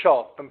from the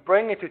shop and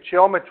bring it to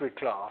geometry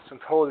class and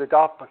hold it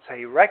up and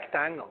say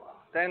rectangle,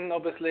 then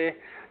obviously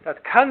that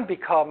can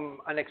become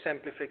an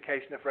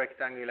exemplification of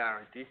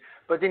rectangularity,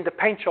 but in the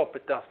paint shop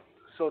it doesn't.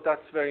 So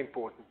that's very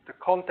important. The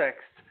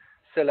context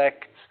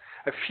selects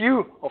a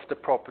few of the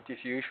properties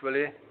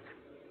usually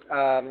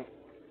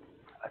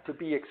to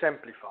be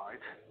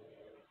exemplified.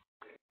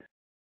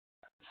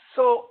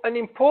 So an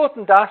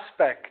important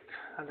aspect,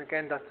 and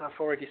again, I've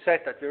already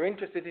said that, we're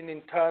interested in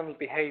internal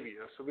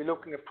behavior. So we're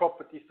looking at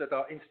properties that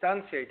are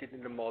instantiated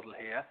in the model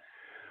here.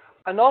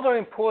 Another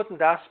important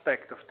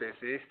aspect of this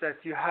is that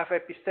you have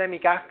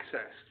epistemic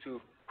access to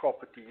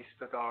properties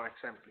that are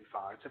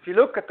exemplified. So if you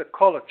look at the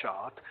color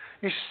chart,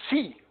 you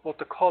see what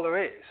the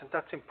color is, and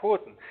that's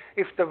important.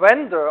 If the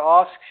vendor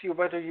asks you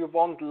whether you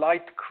want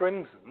light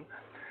crimson,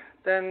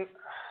 then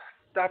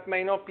that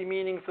may not be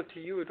meaningful to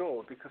you at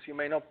all, because you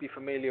may not be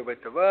familiar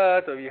with the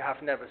word, or you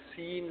have never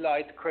seen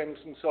light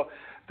crimson. So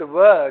the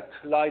word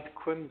light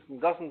crimson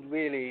doesn't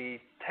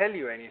really tell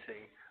you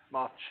anything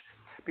much,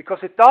 because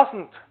it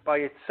doesn't by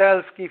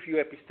itself give you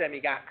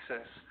epistemic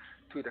access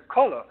to the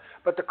color.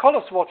 But the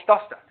color swatch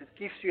does that. It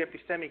gives you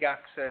epistemic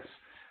access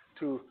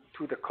to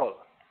the color.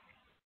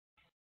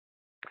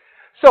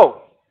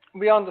 So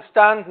we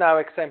understand now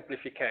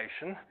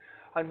exemplification,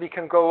 and we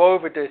can go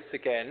over this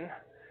again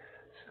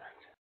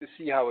to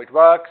see how it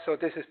works. So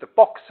this is the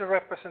boxer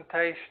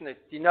representation.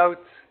 It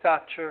denotes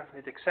stature.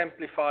 It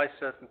exemplifies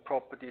certain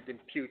property. It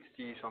imputes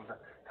these on the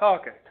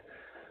target.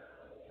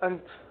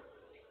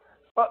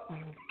 But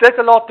there's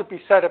a lot to be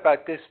said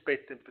about this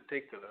bit in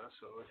particular,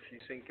 so if you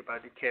think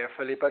about it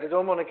carefully. But I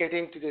don't want to get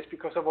into this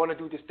because I want to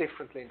do this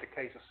differently in the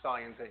case of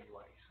science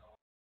anyway. So,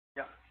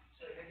 yeah.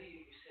 So maybe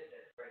you said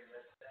that, right?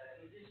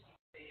 But is this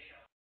imputation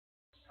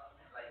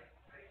something like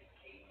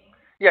predicating?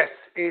 Yes,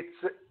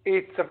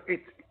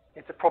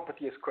 it's a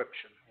property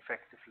ascription,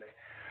 effectively.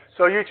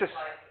 So you just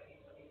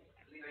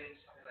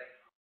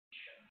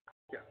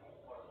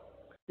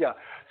yeah.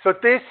 So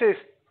this is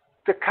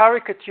the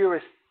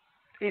caricaturist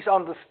is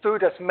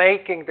understood as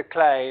making the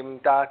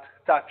claim that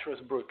Thatcher is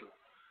brutal.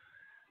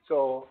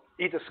 So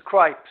he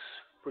describes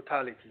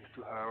brutality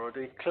to her, or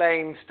he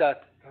claims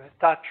that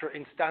Thatcher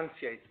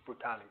instantiates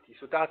brutality.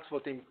 So that's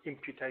what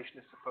imputation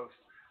is supposed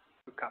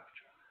to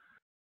capture.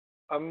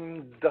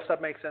 Does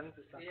that make sense?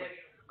 Is that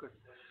good?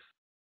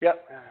 Yeah.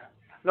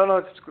 No,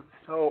 it's good.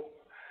 So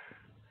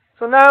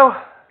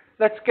now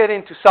let's get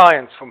into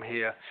science from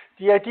here.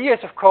 The idea is,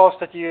 of course,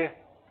 that you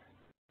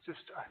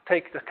just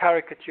take the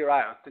caricature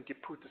out and you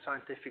put the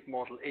scientific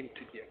model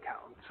into the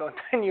account. So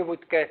then you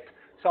would get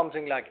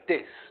something like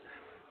this.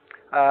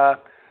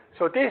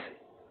 So this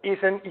is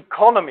an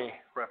economy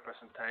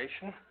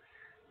representation.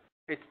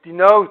 It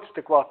denotes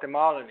the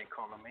Guatemalan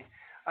economy.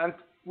 And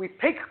we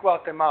picked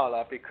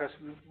Guatemala because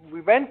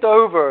we went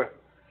over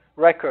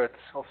records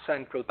of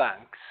central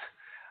banks.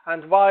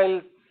 And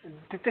while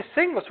this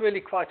thing was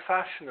really quite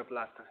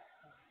fashionable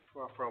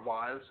for a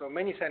while, so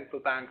many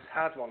central banks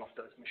had one of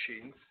those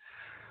machines.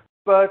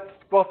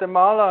 But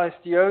Guatemala is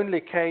the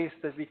only case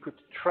that we could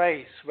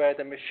trace where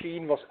the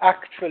machine was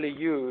actually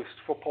used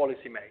for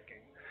policy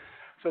making.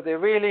 So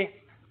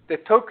they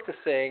took the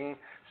thing,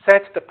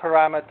 set the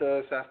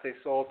parameters as they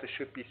thought they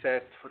should be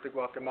set for the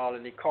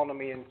Guatemalan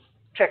economy, and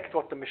checked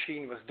what the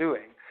machine was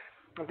doing.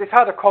 And this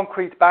had a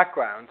concrete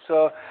background.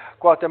 So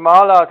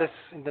Guatemala, this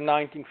in the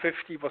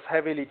 1950s, was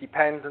heavily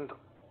dependent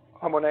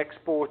on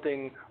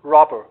exporting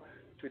rubber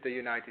to the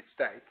United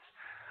States.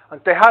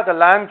 And they had a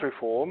land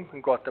reform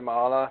in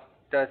Guatemala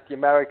that the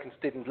Americans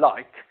didn't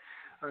like,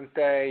 and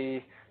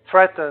they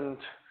threatened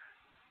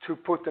to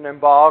put an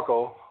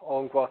embargo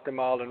on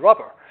Guatemalan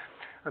rubber.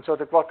 And so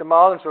the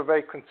Guatemalans were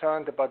very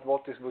concerned about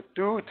what this would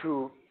do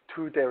to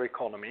their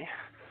economy.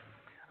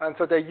 And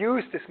so they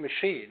used this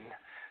machine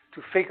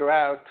to figure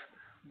out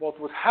what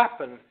would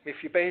happen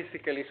if you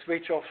basically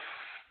switch off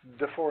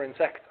the foreign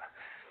sector.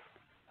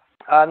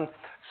 And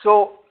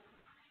so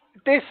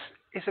this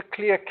is a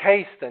clear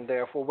case then,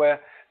 therefore, where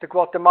the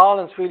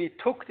Guatemalans really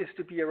took this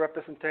to be a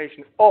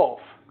representation of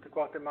the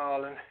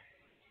Guatemalan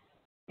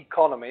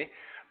economy,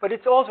 but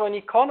it's also an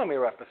economy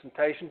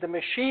representation. The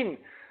machine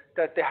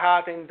that they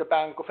had in the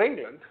Bank of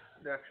England,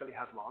 they actually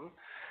had one,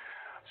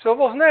 so it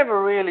was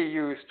never really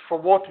used for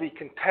what we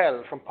can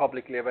tell from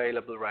publicly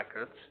available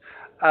records.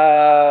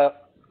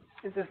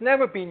 It has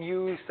never been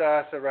used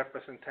as a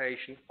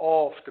representation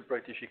of the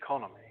British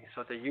economy.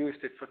 So they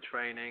used it for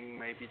training,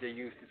 maybe they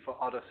used it for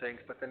other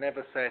things, but they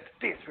never said,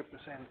 this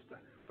represents the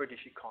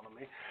British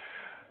economy.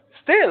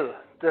 Still,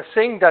 the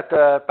thing that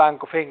the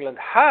Bank of England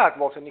had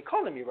was an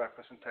economy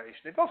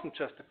representation. It wasn't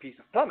just a piece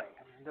of plumbing.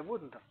 I mean, they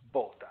wouldn't have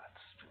bought that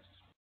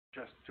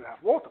just to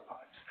have water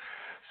pipes.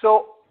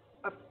 So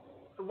a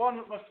one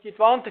of the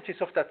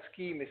advantages of that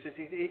scheme is that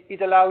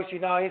it allows you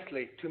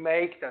nicely to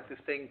make that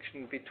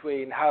distinction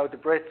between how the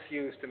Brits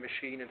used the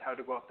machine and how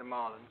the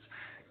Guatemalans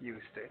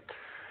used it.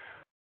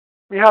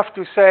 We have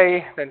to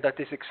say then that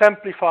this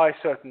exemplifies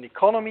certain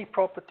economy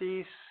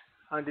properties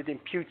and it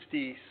imputes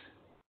these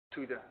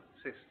to the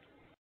system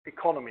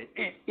economy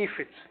if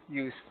it's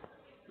used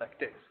like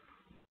this.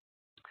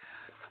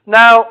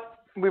 Now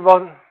we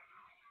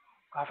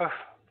have a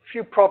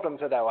few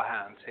problems at our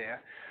hands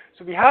here.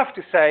 So we have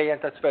to say,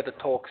 and that's where the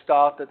talk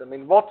started, I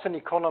mean, what's an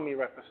economy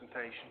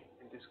representation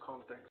in this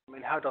context? I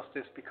mean, how does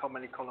this become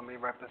an economy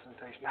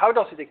representation? How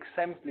does it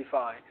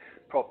exemplify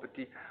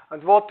property?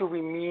 And what do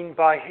we mean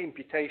by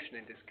imputation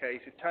in this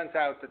case? It turns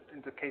out that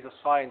in the case of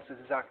science, this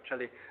is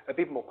actually a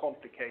bit more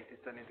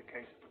complicated than in the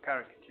case of a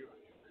caricature.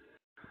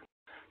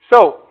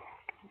 So,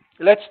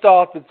 let's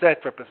start with Z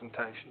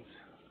representations.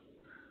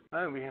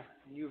 Oh, we have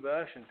a new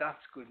version.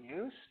 That's good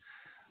news.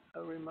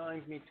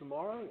 Remind me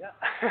tomorrow.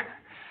 Yeah.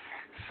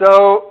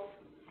 So,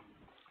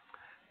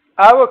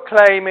 our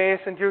claim is,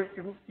 and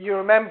you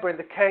remember in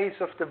the case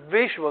of the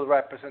visual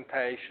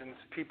representations,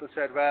 people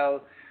said,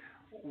 well,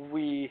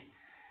 we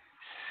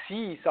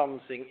see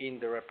something in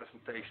the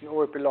representation,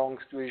 or it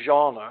belongs to a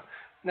genre.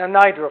 Now,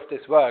 neither of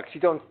this works.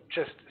 You don't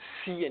just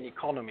see an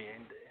economy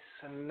in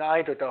this, and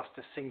neither does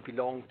this thing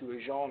belong to a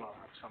genre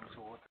of some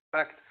sort. In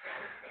fact,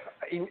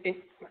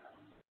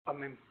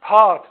 in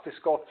part, this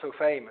got so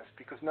famous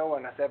because no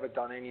one has ever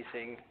done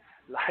anything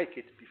like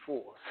it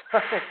before. So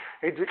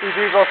it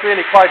was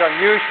really quite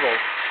unusual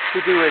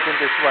to do it in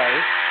this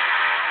way.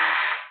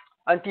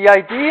 And the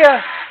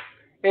idea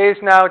is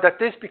now that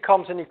this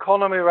becomes an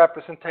economy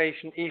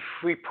representation if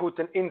we put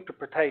an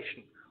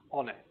interpretation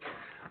on it.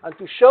 And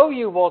to show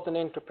you what an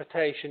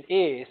interpretation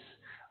is,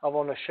 I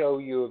want to show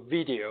you a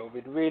video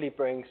which really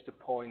brings the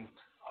point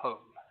home.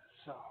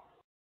 So,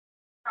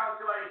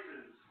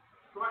 Calculations.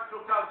 Some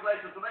actual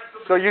calculations.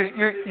 So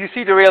you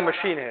see the real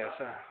machine here.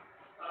 So.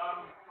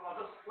 I'll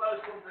just slow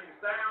some things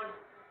down.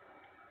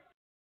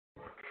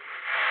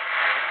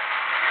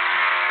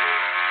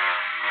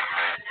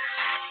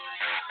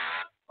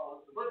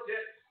 Oh, the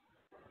budget.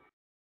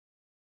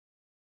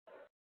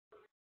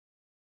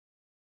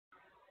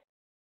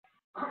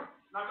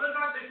 Now I'm going to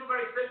try and do some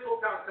very simple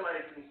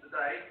calculations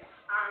today,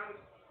 and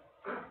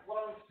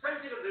what I'm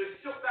tempted to do is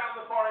shut down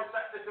the foreign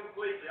sector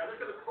completely. I'm just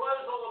going to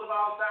close all of the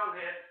valves down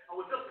here, and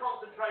we'll just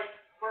concentrate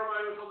for a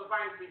moment on the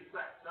banking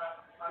sector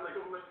and the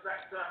government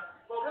sector.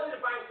 Well, really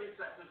the banking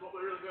sector is what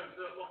we're really going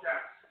to look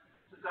at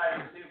today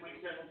and see if we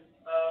can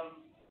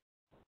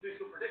do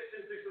some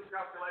predictions, do some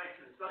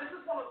calculations. So this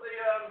is one of the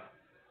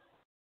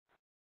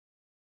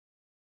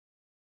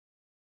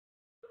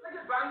big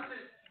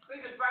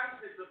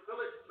advances that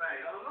Phillips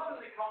made. And I'm not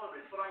an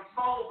economist, but I'm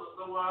told that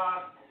there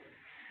were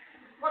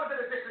quite a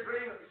bit of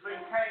disagreement between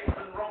Keynes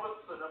and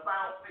Robertson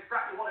about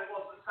exactly what it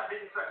was that set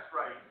interest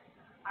rates.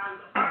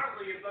 And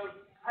apparently, if those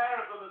pair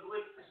of them had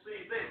lived to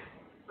see this,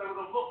 they would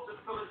have looked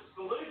at Phillips'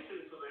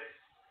 solution to this,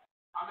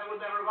 and they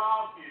would never have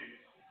argued.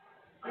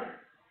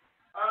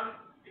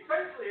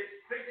 Essentially,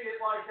 it's treating it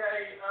like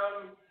a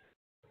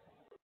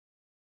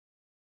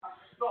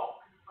stock.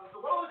 And so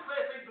one of the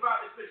clear things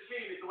about this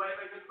machine is the way it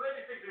makes a clear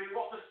distinction between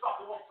what's a stock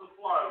and what's a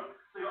flow.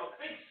 So you've got a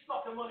big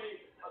stock of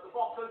money at the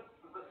bottom,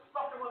 there's a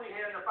stock of money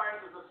here in the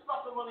bank, there's a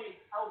stock of money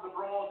held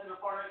abroad in the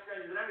foreign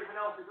exchange, and everything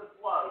else is a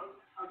flow.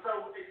 And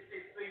so it's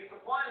the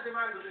supply and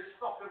demand of this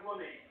stock of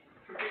money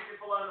competing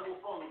for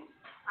loanable funds.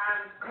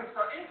 And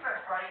so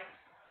interest rates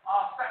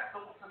are set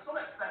to some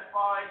extent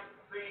by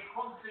the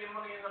quantity of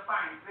money in the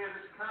bank via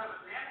this curve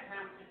at the end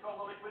here, which is called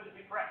the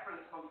liquidity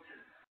preference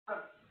function. So,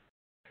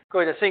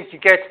 good, I think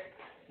you get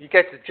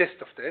the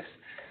gist of this.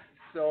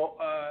 So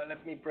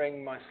let me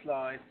bring my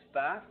slides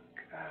back.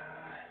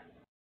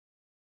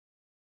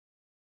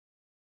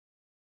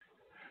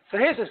 So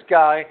here's this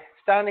guy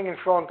standing in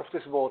front of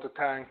this water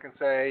tank and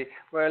say,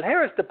 well,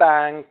 here is the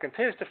bank, and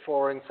here's the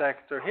foreign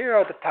sector, here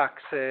are the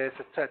taxes,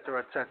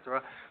 etc.,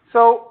 etc.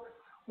 So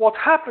what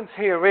happens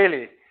here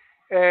really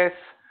is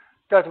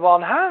that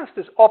one has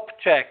this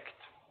object,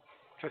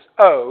 which is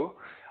O,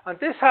 and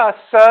this has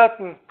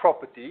certain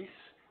properties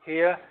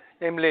here,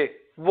 namely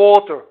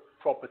water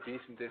properties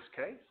in this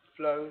case,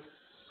 flows,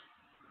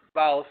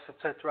 valves,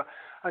 etc.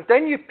 And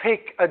then you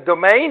pick a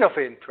domain of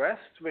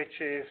interest, which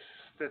is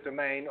the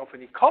domain of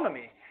an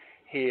economy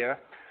here,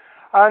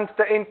 and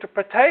the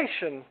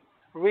interpretation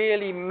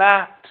really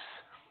maps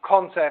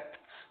concepts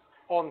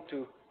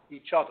onto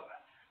each other.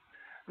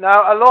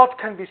 Now, a lot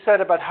can be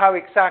said about how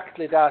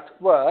exactly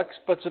that works,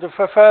 but sort of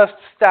a first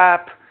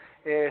step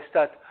is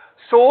that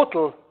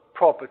sortal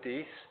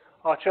properties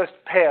are just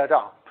paired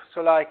up.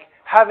 So like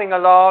having a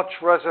large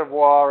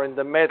reservoir in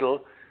the middle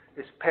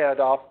is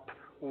paired up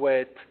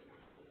with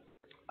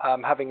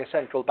having a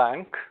central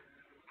bank.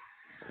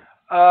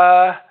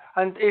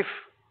 And if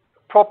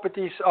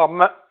properties are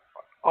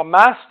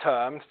mass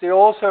terms, they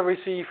also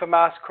receive a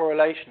mass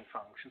correlation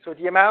function. So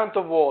the amount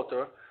of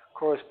water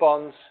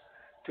corresponds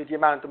to the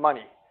amount of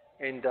money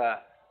in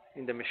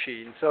the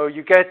machine. So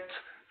you get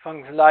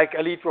something like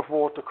a liter of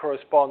water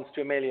corresponds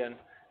to 1 million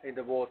in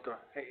the water,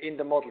 in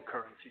the model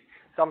currency,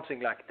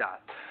 something like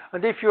that.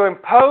 And if you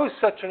impose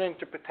such an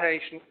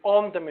interpretation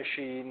on the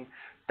machine,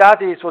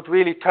 that is what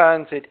really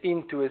turns it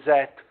into a Z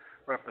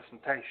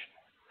representation.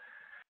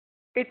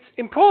 It's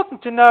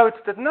important to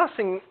note that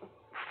nothing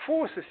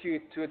forces you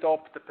to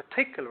adopt a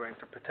particular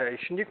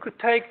interpretation. You could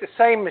take the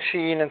same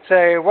machine and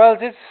say, well,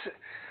 this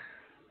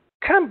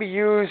can be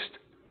used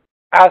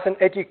as an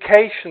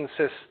education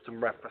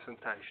system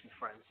representation,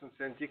 for instance,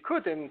 and you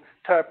could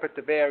interpret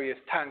the various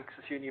tanks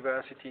as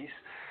universities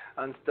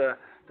and the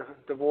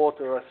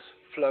water as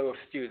flow of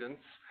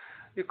students.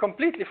 You're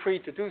completely free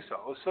to do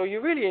so. So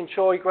you really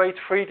enjoy great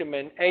freedom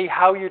in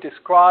how you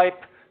describe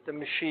the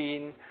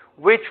machine,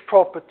 which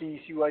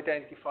properties you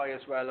identify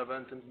as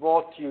relevant, and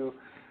what you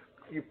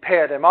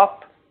pair them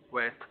up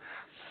with.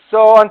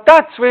 So, and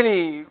that's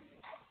really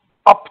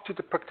up to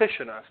the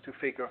practitioners to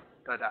figure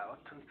that out.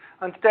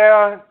 And there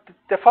are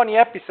the funny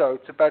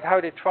episodes about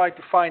how they try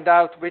to find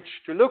out which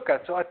to look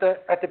at. So at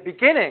the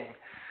beginning,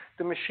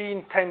 the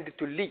machine tended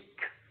to leak.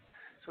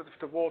 So if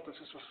the water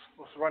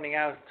was running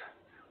out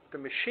of the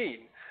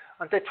machine.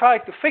 And they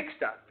tried to fix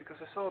that because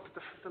they thought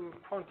the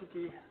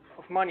quantity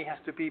of money has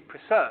to be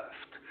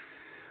preserved.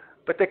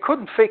 But they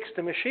couldn't fix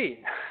the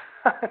machine.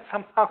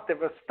 Somehow they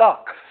were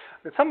stuck.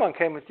 And someone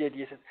came with the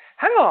idea and said,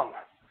 hang on,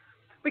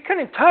 we can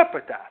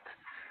interpret that.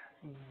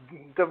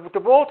 The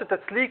water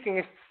that's leaking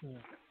is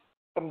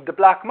the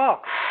black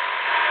mark.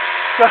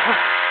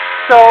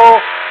 So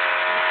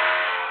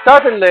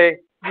suddenly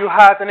you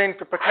had an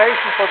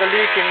interpretation for the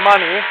leaking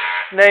money,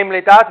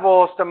 namely that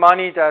was the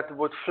money that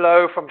would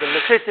flow from the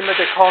legitimate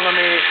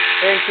economy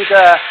into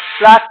the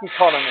black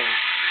economy.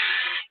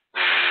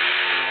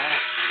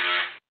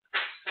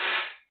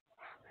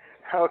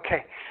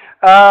 Okay.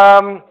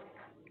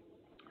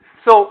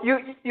 So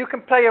you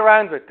can play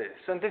around with this,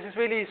 and this is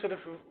really sort of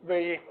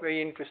very,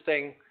 very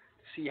interesting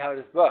to see how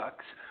this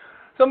works.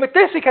 So with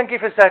this, we can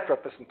give a Z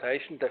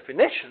representation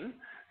definition.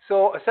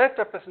 So a Z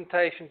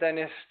representation then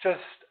is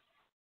just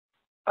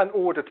an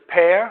ordered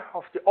pair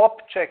of the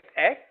object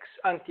X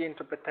and the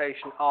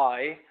interpretation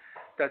I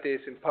that is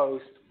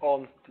imposed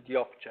onto the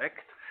object.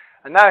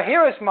 And now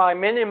here is my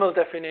minimal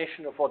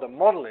definition of what a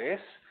model is.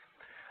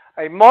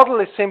 A model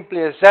is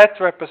simply a Z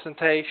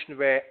representation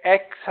where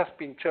X has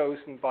been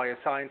chosen by a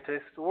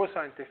scientist or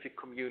scientific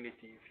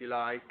community, if you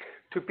like,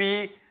 to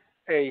be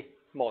a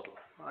model.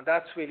 And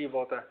that's really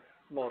what a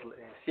model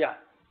is. Yeah?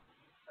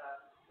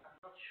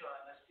 I'm not sure. I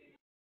must be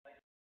something.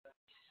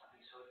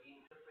 So the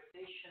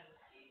interpretation,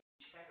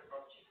 which kind of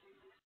object is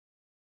it?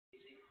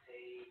 Is it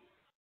a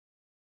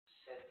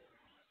set of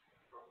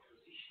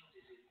propositions?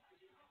 Is it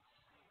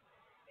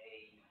a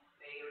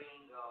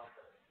pairing of,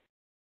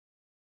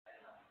 I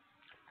don't know.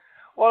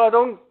 Well, I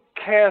don't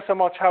care so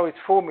much how it's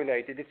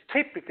formulated. It's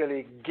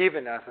typically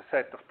given as a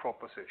set of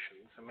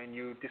propositions. I mean,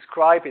 you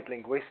describe it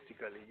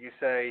linguistically. You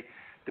say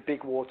the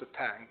big water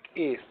tank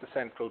is the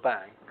central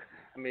bank.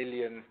 A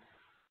million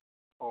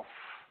of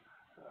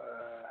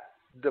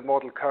the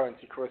model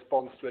currency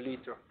corresponds to a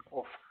liter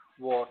of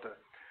water.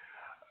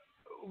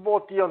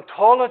 What the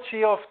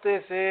ontology of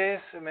this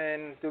is, I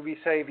mean, do we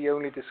say we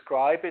only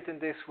describe it in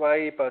this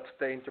way, but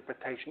the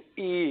interpretation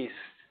is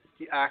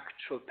the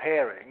actual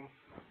pairing?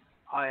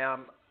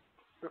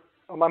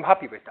 I'm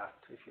happy with that,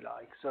 if you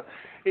like. So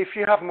if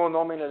you have more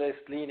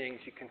nominalist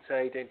leanings, you can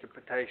say the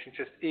interpretation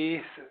just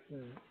is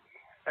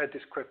a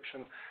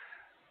description.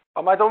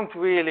 I don't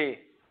really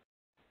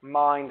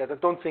mind that. I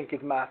don't think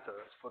it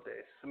matters for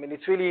this. I mean,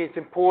 it's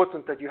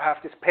important that you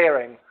have this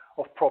pairing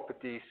of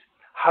properties,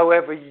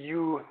 however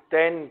you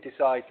then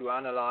decide to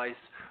analyze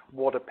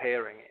what a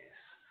pairing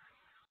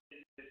is.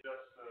 Is it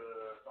just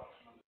a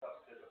function of the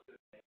subset of the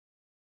name?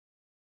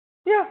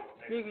 Yeah,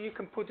 you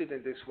can put it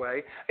in this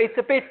way. It's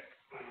a bit...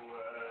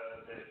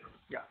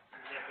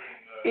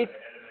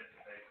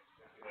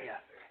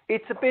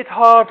 It's a bit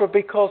harder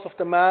because of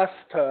the math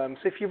terms.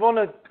 If you want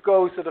to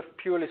go sort of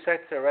purely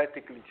set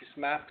theoretically, just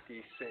map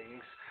these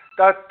things,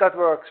 that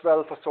works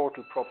well for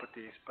sortal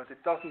properties, but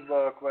it doesn't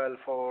work well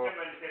for... Yeah,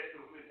 but it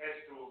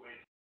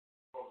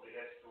probably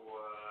has to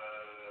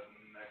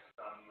make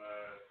some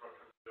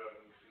structure.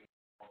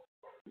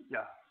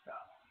 Yeah.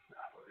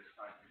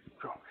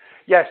 Sure.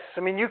 Yes, I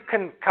mean, you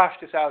can cash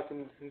this out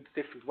in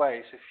different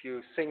ways. If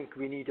you think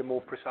we need a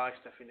more precise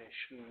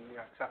definition,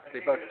 yeah,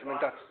 exactly. But I mean,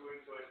 that's...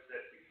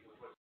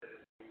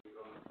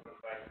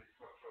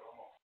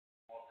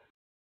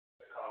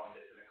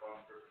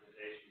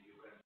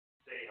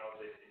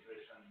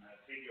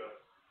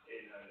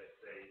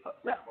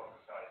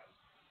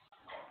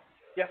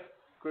 Yeah,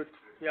 good.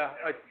 Yeah,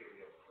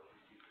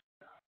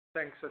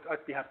 thanks.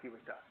 I'd be happy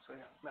with that. So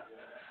yeah.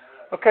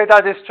 Okay,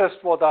 that is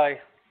just what I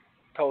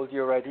told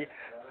you already.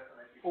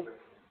 Oh.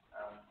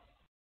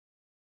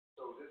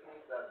 So this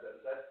means that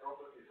that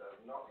properties are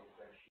not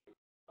essentially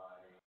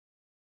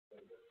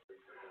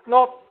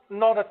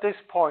Not at this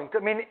point. I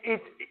mean,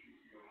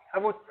 I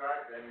would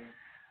describe them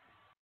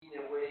in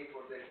a way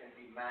where they can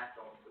be mapped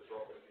onto the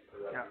properties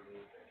that are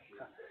really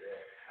essential.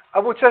 I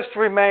would just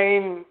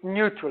remain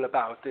neutral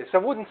about this. I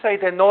wouldn't say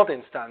they're not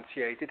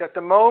instantiated. At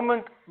the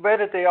moment,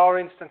 whether they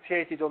are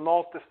instantiated or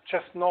not is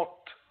just not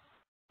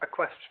a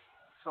question.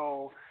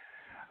 So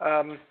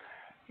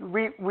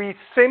we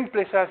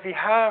simply said we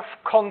have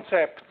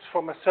concepts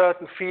from a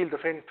certain field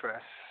of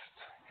interest.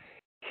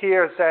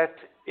 Here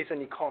Z is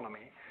an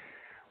economy.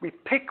 We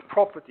pick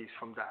properties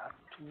from that.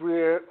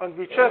 We're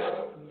just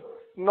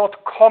not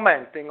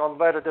commenting on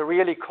whether the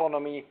real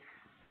economy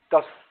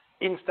does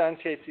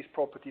instantiate these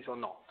properties or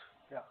not.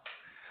 Yeah.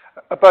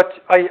 But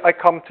I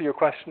come to your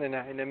question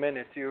in a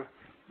minute.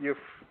 You've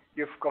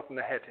gotten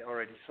ahead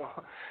already.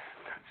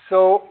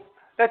 So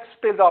let's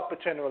build up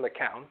a general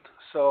account.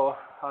 So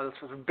I'll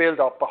sort of build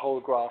up a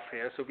whole graph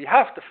here. So we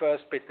have the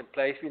first bit in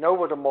place. We know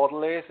what a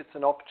model is. It's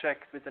an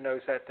object with an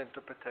OZ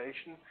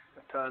interpretation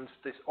that turns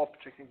this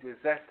object into a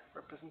Z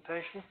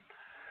representation.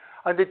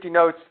 And it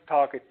denotes the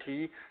target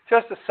T.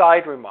 Just a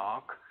side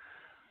remark.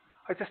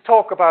 I just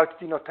talk about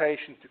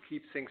denotation to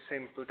keep things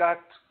simple. That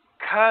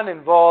can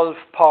involve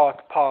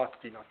part-part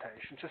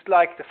denotation, just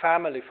like the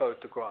family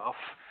photograph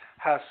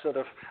has sort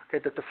of, okay,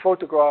 that the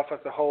photograph as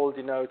a whole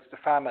denotes the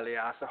family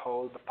as a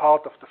whole, the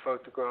part of the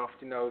photograph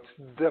denotes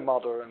the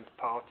mother and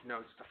part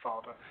denotes the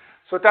father.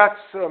 So that's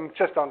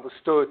just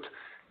understood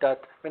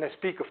that when I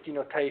speak of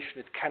denotation,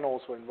 it can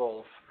also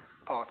involve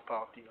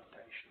part-part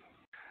denotation.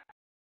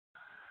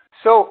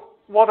 So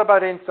what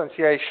about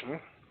instantiation?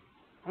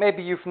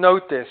 Maybe you've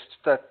noticed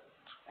that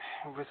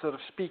we're sort of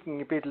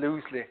speaking a bit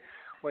loosely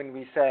when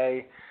we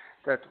say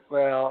that,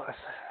 well,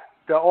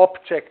 the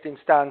object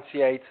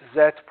instantiates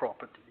Z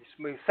properties.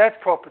 Z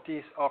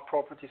properties are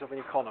properties of an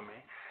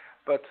economy,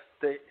 but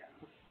the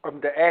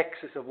X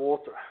is a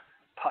water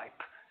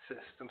pipe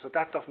system, so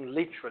that doesn't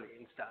literally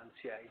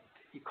instantiate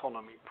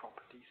economy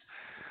properties.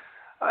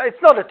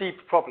 It's not a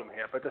deep problem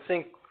here, but I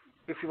think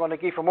if you want to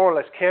give a more or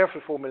less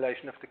careful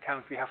formulation of the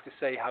count, we have to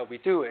say how we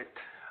do it.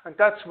 And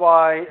that's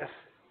why it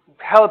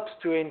helps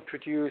to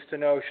introduce the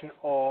notion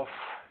of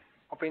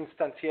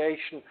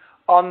instantiation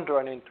under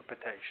an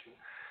interpretation.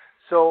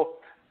 So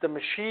the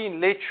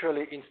machine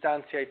literally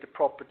instantiates the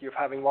property of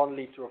having 1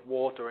 liter of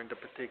water in the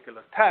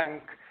particular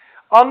tank.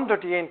 Under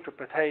the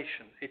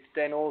interpretation, it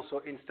then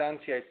also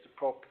instantiates the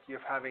property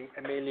of having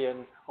 1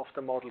 million of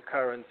the model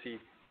currency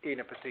in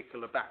a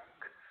particular bank.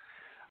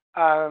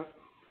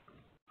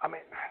 I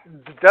mean,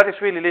 that is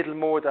really little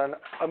more than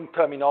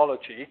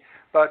terminology,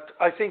 but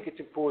I think it's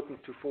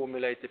important to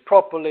formulate it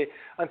properly.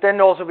 And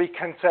then also we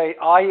can say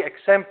I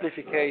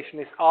exemplification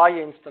is I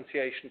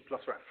instantiation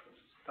plus reference.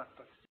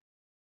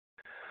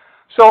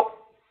 So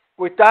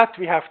with that,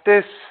 we have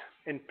this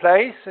in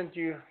place, and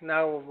you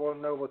now will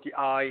know what the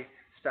I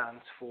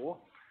stands for.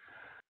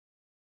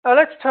 Now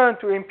let's turn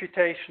to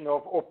imputation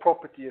or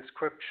property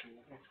ascription.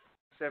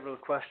 Several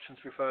questions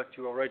referred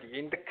to already.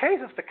 In the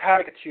case of the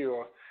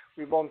caricature,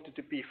 we wanted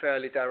to be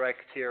fairly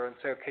direct here and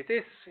say, okay,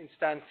 this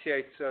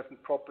instantiates certain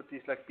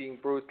properties like being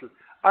brutal,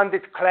 and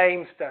it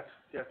claims that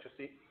they're just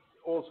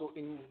also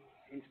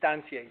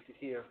instantiated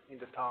here in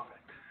the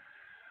target.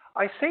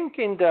 I think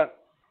in the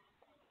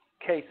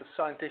case of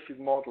scientific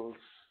models,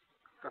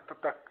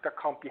 that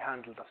can't be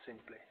handled as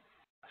simply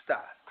as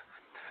that.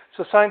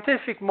 So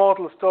scientific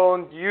models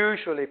don't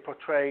usually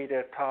portray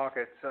their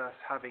targets as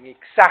having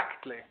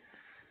exactly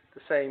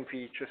the same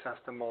features as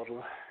the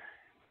model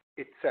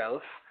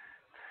itself.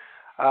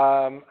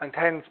 And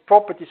hence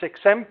properties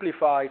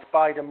exemplified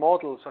by the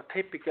models are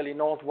typically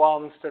not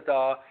ones that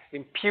are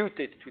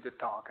imputed to the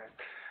target.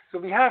 So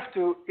we have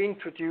to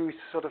introduce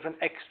sort of an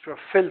extra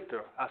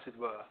filter, as it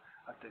were,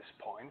 at this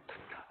point.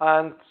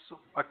 And so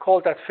I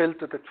call that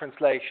filter the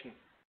translation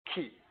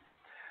key.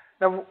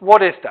 Now,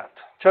 what is that?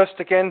 Just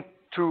again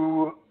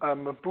to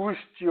boost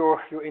your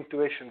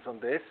intuitions on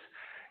this,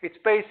 it's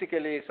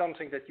basically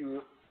something that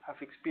you have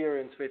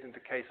experience with in the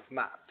case of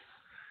maps.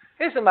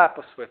 Here's a map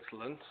of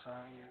Switzerland.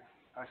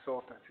 I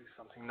thought that is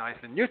something nice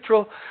and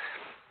neutral.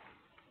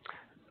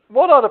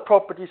 What are the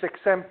properties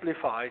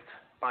exemplified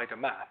by the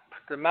map?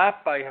 The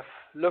map I have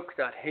looked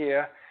at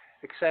here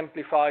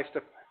exemplifies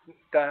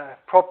the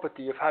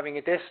property of having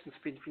a distance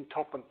between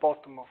top and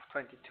bottom of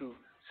 22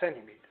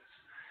 centimeters.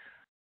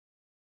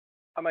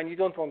 I mean, you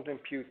don't want to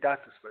impute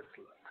that to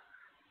Switzerland.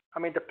 I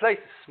mean, the place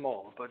is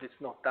small, but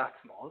it's not that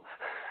small.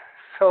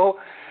 So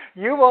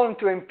you want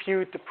to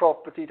impute the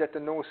property that the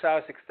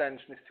north-south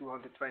extension is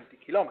 220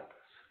 kilometers.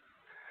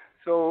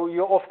 So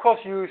you, of course,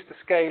 use the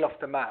scale of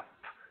the map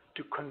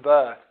to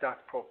convert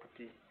that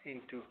property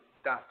into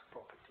that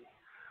property.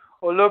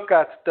 Or look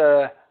at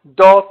the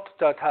dot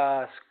that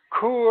has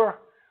Kur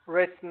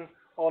written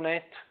on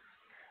it.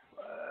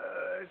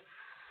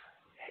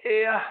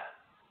 Here,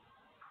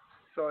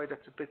 sorry,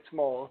 that's a bit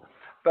small,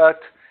 but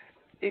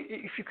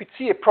if you could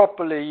see it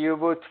properly, you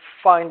would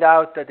find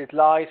out that it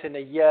lies in a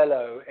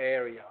yellow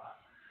area.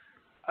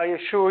 I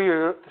assure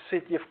you, the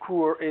city of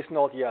Kur is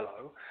not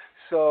yellow.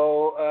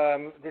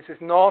 So this is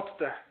not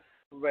the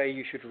way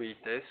you should read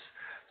this.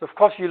 So of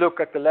course you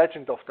look at the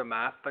legend of the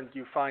map and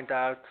you find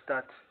out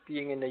that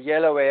being in a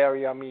yellow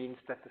area means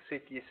that the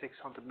city is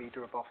 600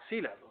 meters above sea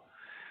level.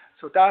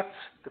 So that's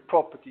the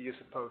property you're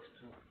supposed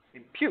to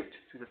impute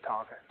to the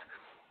target.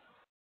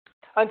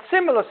 And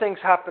similar things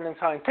happen in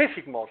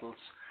scientific models.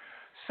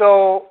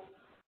 So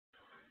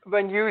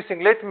when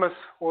using litmus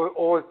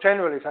or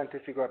generally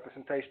scientific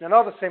representation,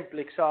 another simple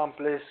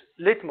example is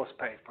litmus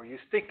paper. You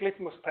stick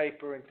litmus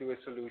paper into a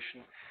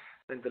solution,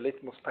 then the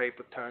litmus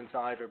paper turns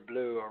either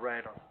blue or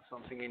red or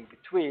something in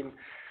between.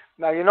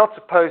 Now, you're not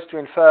supposed to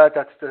infer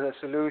that the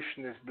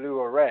solution is blue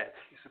or red.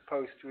 You're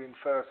supposed to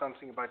infer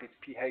something about its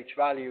pH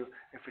value.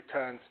 If it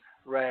turns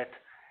red,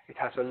 it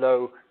has a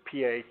low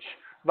pH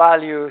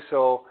value.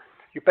 So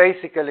you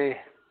basically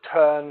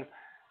turn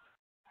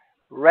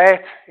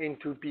red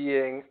into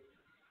being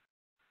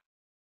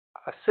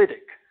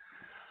acidic.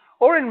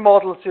 Or in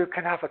models, you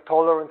can have a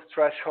tolerance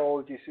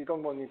threshold. You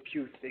don't want to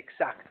impute the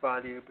exact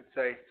value, but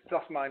say it's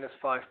plus minus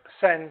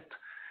 5%.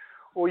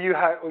 Or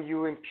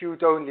you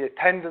impute only a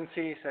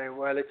tendency, say,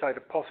 well, it's either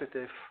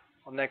positive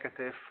or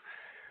negative.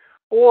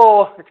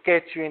 Or it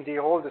gets you in the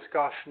whole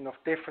discussion of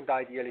different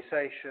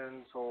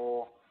idealizations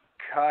or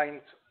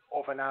kinds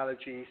of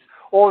analogies.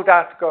 All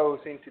that goes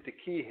into the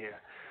key here.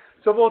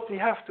 So what we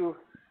have to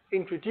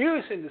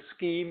introduce in the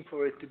scheme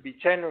for it to be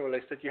general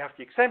is that you have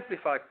the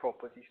exemplified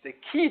properties. They're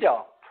keyed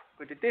up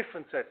with a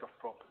different set of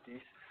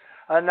properties.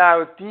 And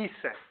now these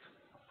sets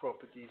of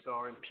properties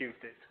are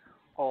imputed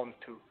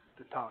onto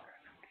the target.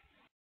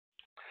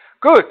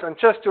 Good, and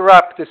just to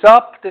wrap this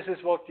up, this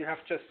is what you have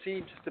just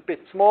seen, just a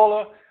bit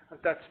smaller, and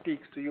that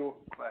speaks to your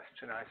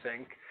question, I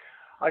think.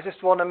 I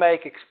just want to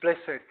make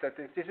explicit that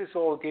this is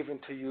all given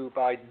to you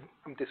by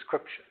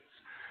descriptions.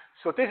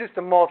 So this is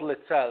the model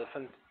itself,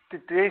 and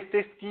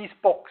these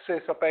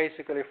boxes are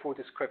basically for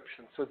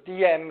description. So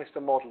DM is the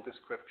model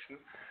description.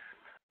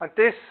 And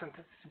this is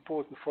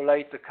important for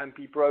later, can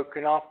be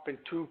broken up in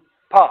two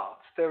parts.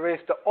 There is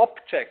the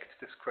object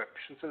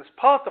description. So there's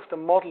part of the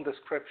model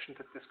description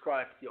that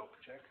describes the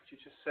object. You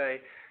just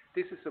say,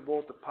 this is a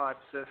water pipe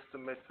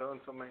system with so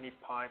and so many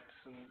pipes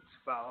and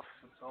valves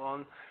and so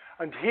on.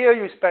 And here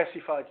you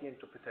specify the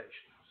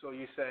interpretation. So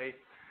you say,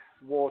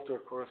 water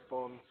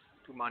corresponds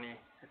to money,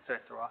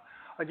 etc.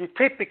 And you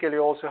typically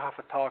also have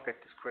a target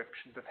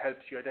description that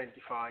helps you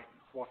identify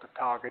what the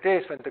target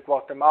is. When the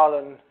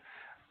Guatemalan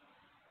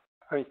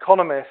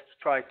economists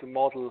try to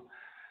model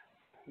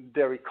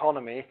their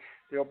economy,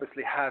 they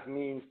obviously have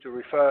means to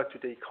refer to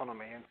the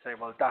economy and say,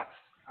 well, that's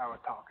our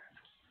target.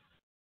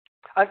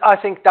 And I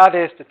think that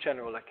is the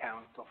general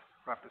account of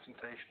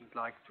representation I'd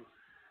like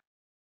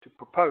to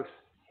propose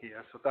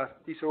here. So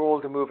these are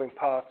all the moving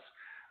parts.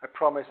 I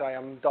promise I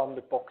am done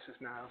with boxes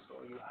now,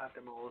 so you have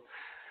them all.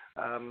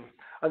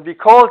 And we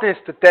call this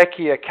the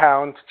DEKI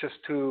account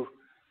just to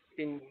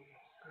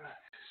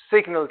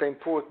signal the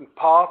important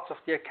parts of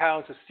the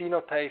account, so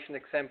denotation,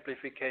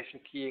 exemplification,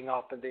 keying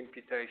up, and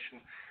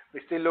imputation.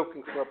 We're still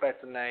looking for a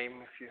better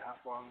name. If you have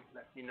one,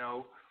 let me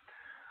know.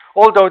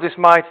 Although this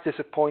might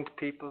disappoint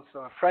people, so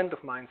a friend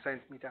of mine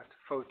sent me that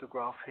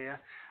photograph here.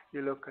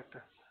 You look at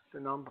the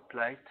number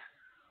plate.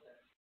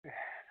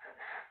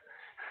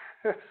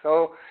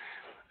 so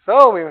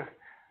there's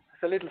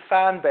a little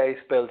fan base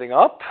building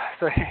up.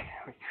 So here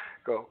we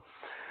go.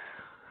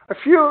 A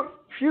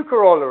few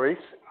corollaries.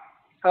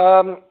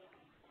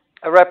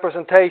 A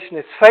representation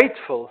is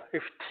faithful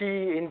if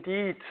T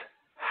indeed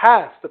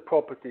has the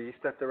properties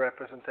that the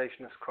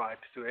representation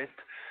ascribes to it.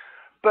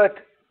 But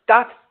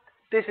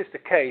this is the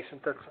case, and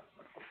that's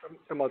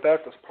from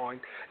Alberto's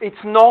point. It's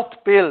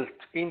not built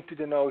into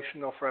the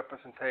notion of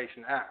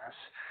representation as.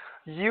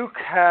 You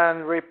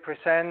can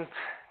represent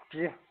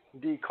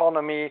the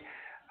economy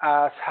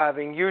as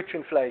having huge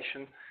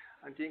inflation,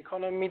 and the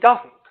economy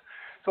doesn't.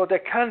 So there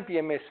can be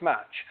a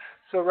mismatch.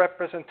 So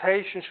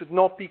representation should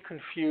not be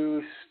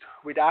confused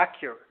with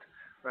accurate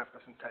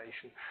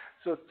representation.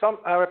 So some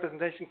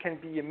representation can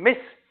be a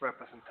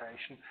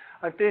misrepresentation,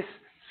 and this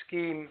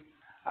scheme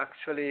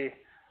actually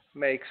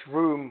makes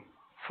room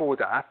for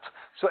that.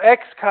 So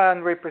X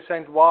can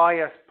represent Y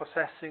as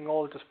possessing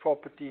all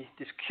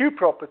these Q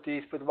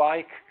properties, but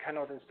Y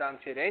cannot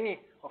instantiate any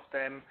of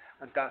them,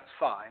 and that's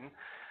fine.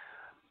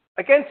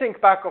 Again,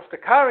 think back of the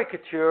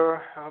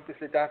caricature.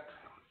 Obviously, that's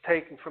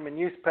taken from a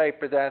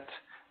newspaper that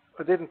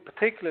I didn't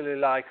particularly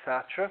like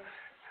Thatcher,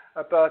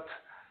 but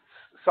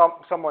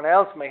someone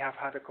else may have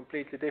had a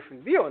completely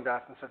different view on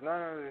that and said,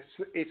 no,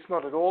 it's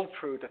not at all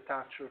true that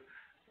Thatcher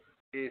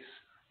is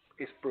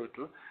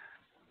brutal.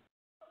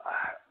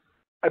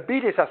 Be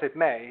this as it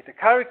may, the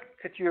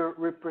caricature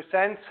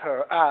represents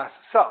her as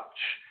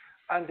such,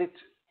 and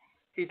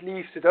it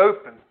leaves it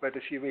open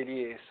whether she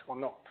really is or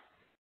not.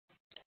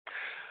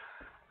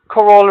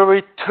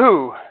 Corollary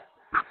 2.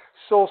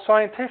 So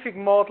scientific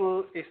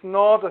model is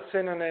not a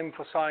synonym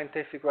for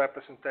scientific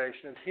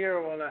representation. And here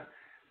I want to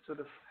sort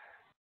of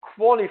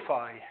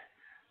qualify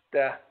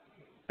the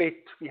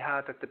bit we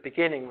had at the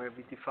beginning where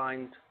we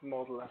defined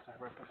model as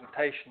a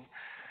representation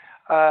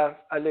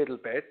a little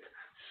bit.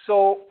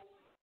 So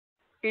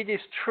it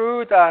is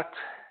true that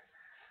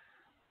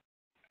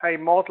a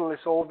model is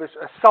always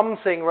a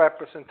something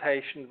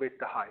representation with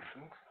the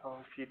hyphen. So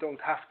if you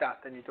don't have that,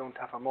 then you don't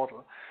have a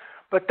model.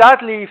 But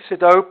that leaves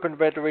it open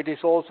whether it is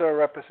also a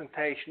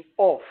representation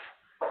of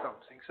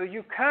something. So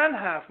you can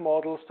have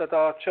models that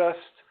are just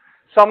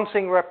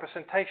something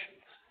representations.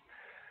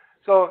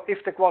 So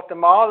if the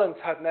Guatemalans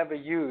had never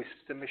used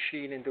the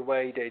machine in the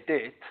way they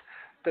did,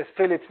 the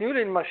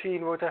Phillips-Newlyn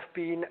machine would have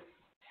been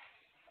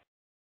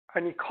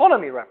an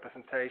economy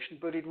representation,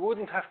 but it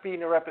wouldn't have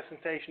been a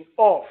representation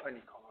of an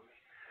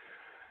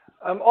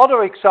economy.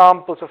 Other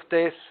examples of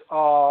this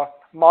are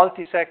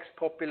multi-sex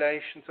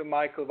populations. So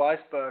Michael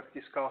Weisberg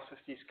discusses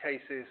these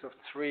cases of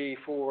 3,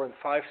 4, and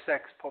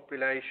 5-sex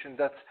population.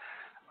 That's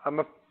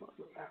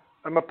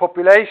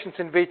populations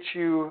in which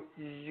you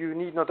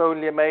need not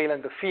only a male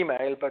and a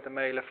female, but a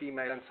male, a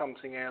female, and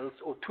something else,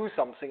 or two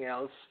something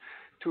else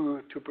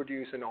to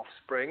produce an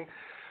offspring.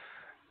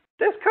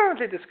 There's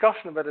currently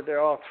discussion whether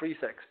there are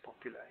 3-sex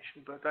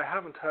populations, but I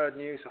haven't heard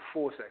news of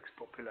 4-sex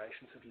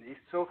populations at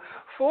least. So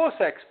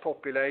 4-sex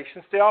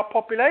populations, they are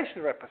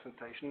population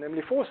representation,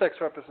 namely 4-sex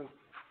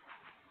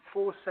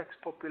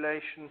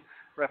population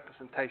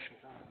representation,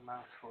 a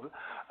mouthful.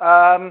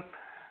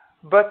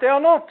 But they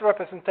are not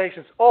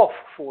representations of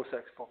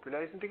 4-sex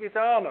populations because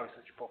there are no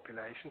such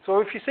populations. So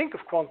if you think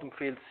of quantum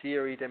field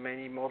theory, there are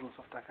many models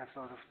of that kind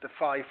of sort of the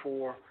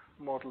 5-4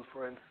 model,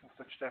 for instance,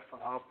 that Stefan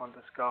Hartmann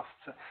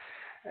discussed.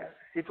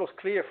 It was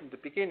clear from the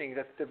beginning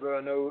that there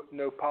were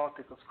no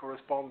particles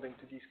corresponding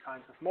to these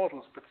kinds of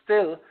models, but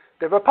still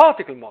there were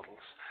particle models.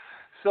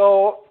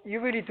 So you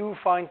really do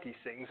find these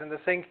things, and I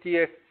think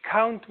the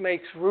account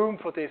makes room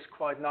for this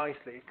quite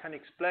nicely. It can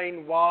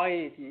explain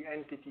why the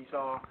entities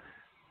are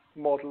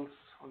models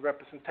or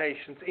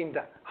representations in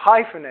the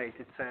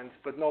hyphenated sense,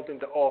 but not in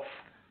the off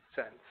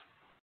sense.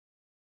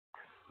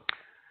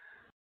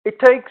 It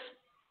takes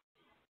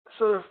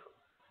sort of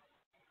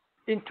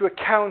into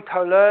account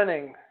how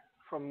learning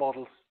from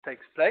models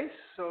takes place.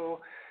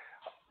 So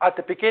at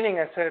the beginning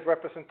I said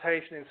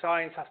representation in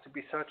science has to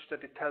be such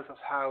that it tells us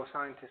how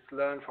scientists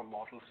learn from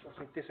models. I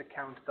think this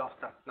account does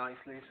that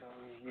nicely. So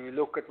you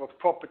look at what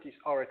properties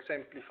are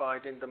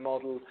exemplified in the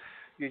model,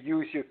 you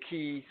use your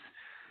keys,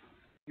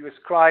 you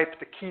ascribe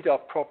the keyed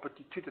up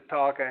property to the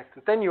target,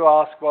 and then you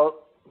ask, well,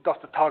 does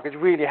the target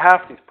really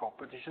have these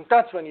properties? And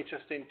that's when you're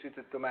just into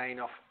the domain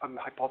of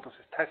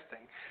hypothesis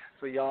testing.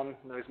 So Jan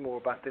knows more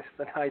about this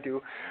than I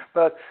do.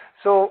 But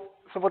so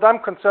what I'm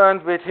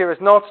concerned with here is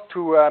not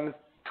to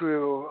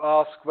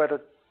ask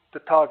whether the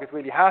target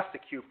really has the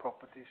Q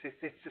properties.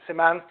 It's a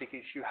semantic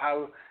issue,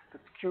 how the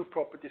Q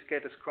properties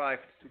get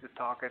ascribed to the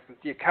target. And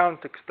the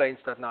account explains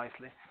that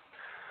nicely.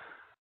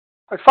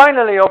 And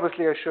finally,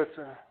 obviously, I should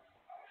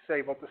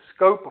say what the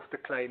scope of the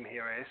claim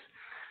here is.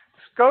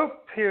 The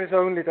scope here is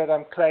only that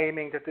I'm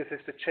claiming that this is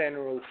the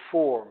general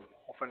form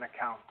of an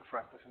account of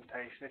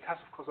representation. It has,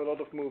 of course, a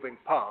lot of moving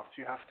parts.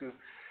 You have to,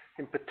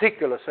 in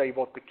particular, say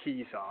what the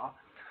keys are.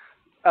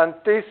 And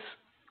this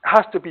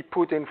has to be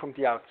put in from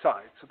the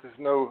outside, so there's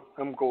no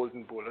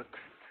golden bullet.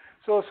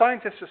 So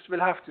scientists just will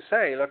have to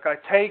say, look, I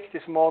take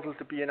this model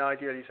to be an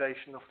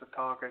idealization of the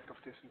target of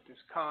this and this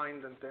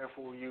kind, and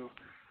therefore you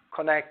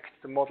connect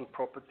the model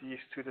properties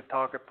to the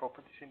target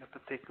properties in a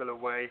particular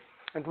way.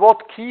 And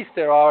what keys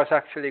there are is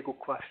actually a good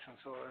question.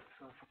 So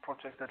it's a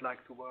project I'd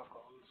like to work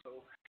on. So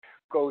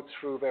go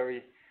through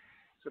very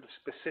sort of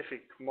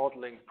specific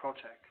modeling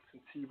projects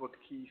and see what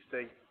keys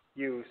they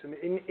use. And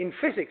in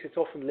physics, it's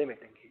often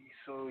limiting keys.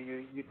 So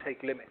you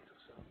take limits of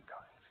certain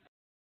kinds.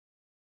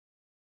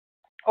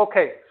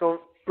 Okay,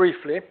 so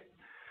briefly.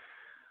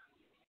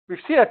 We've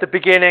seen at the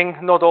beginning,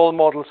 not all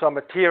models are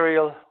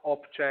material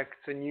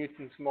objects. And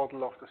Newton's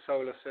model of the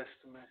solar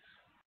system is,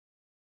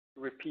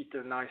 to repeat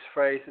a nice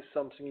phrase, is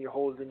something you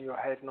hold in your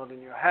head, not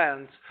in your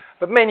hands.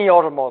 But many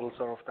other models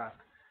are of that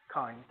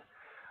kind.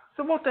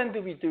 So what then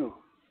do we do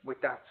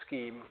with that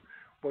scheme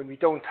when we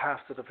don't have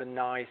sort of a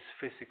nice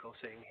physical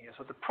thing here?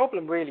 So the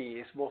problem really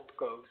is what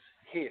goes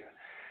here.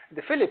 In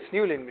the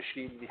Phillips-Newlyn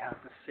machine, we have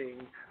this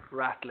thing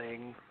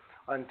rattling.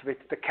 And with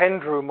the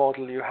Kendrew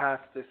model, you have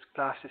this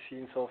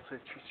plasticine sausage,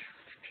 which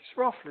is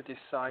roughly this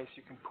size.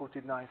 You can put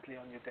it nicely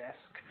on your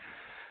desk.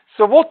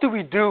 So what do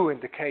we do in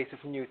the case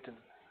of Newton?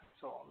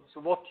 So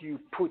what do you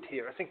put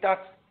here? I think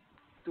that's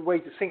the way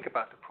to think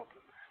about the problem.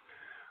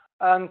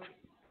 And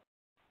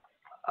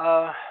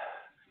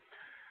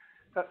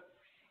the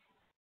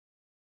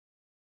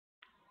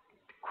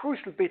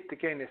crucial bit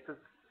again is that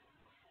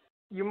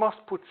you must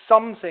put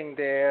something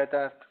there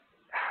that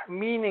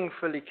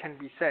meaningfully can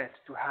be said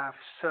to have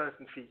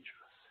certain features.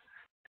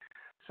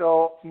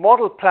 So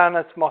model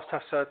planets must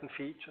have certain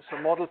features. So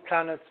model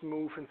planets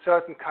move in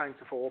certain kinds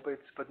of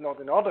orbits, but not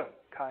in other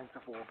kinds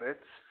of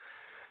orbits.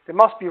 There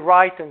must be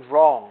right and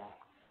wrong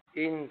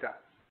in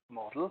that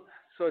model.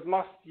 So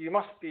you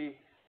must be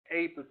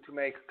able to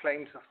make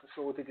claims of the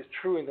sort that is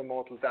true in the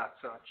model that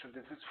such, and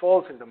this is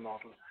false in the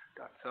model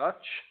that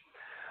such.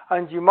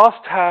 And you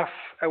must have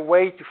a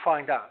way to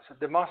find out. So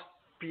there must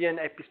be an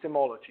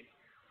epistemology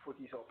for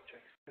these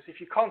objects. Because if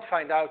you can't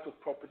find out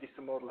what properties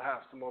the model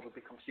has, the model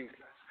becomes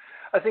useless.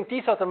 I think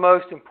these are the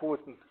most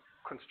important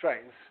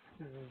constraints.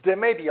 There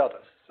may be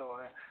others,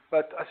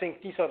 but I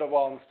think these are the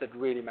ones that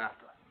really matter.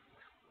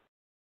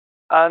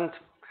 And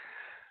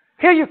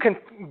here you can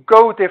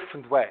go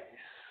different ways.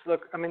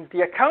 look, I mean,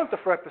 the account of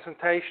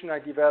representation I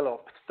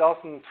developed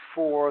doesn't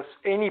force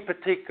any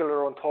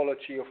particular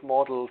ontology of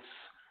models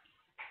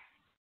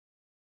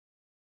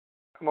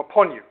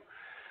upon you.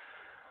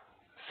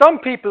 Some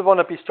people want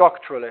to be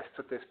structuralists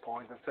at this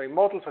point and say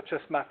models are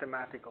just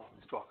mathematical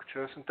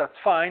structures, and that's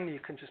fine. You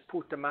can just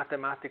put the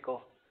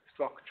mathematical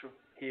structure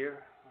here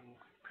and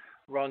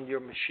run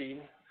your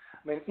machine.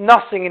 I mean,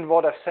 nothing in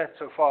what I've said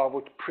so far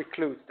would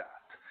preclude that.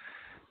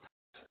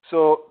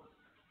 So,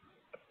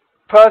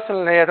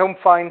 personally, I don't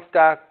find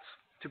that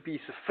to be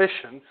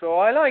sufficient. So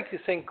I like to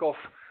think of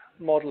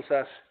models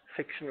as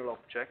fictional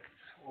objects,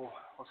 or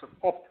also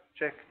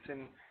objects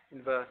in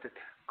inverted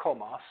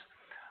commas.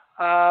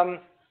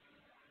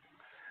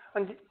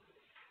 And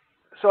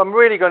so I'm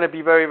really going to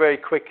be very, very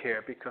quick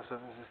here because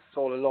it's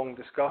all a long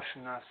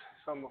discussion, as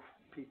some of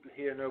people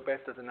here know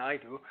better than I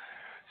do.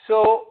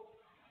 So,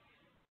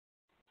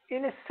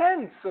 in a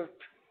sense,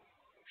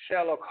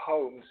 Sherlock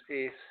Holmes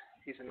is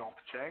an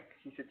object.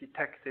 He's a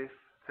detective,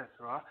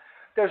 etc.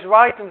 There's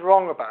right and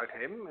wrong about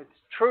him. It's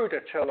true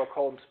that Sherlock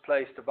Holmes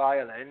plays the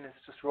violin.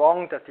 It's just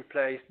wrong that he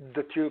plays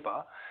the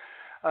tuba.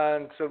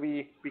 And so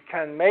we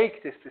can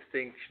make this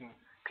distinction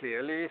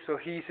clearly. So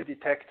he's a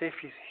detective.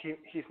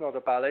 He's not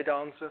a ballet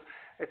dancer,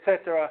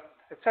 etc.,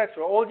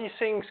 etc. All these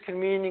things can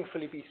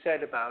meaningfully be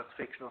said about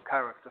fictional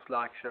characters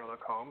like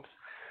Sherlock Holmes.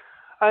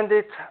 And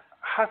it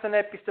has an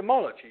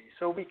epistemology.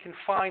 So we can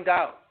find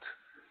out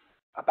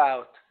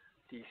about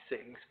these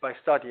things by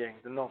studying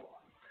the novel.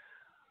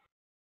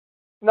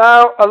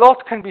 Now, a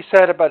lot can be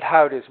said about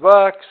how this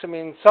works. I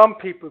mean, some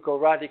people go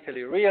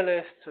radically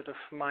realist, sort of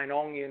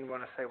Meinongian,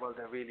 want to say, well,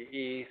 there really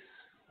is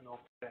an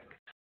object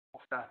of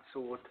that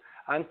sort.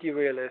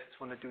 Anti-realists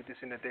want to do this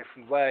in a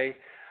different way.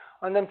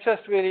 And I'm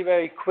just really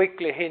very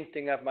quickly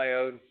hinting at my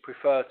own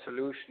preferred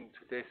solution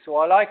to this. So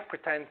I like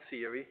pretend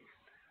theory,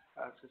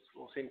 as it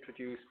was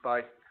introduced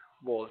by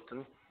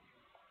Walton.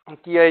 And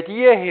the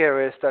idea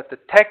here is that the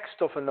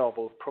text of a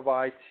novel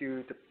provides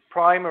you the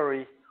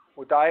primary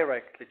or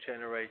directly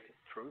generated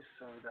truth.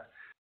 So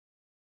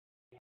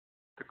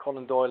the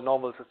Conan Doyle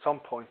novels at some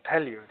point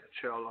tell you that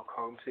Sherlock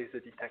Holmes is a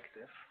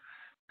detective.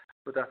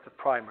 So that's the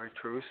primary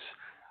truth.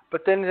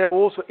 But then there are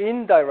also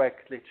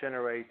indirectly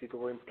generated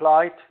or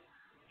implied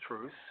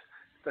truths.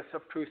 That's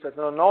truths that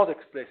are not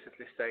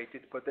explicitly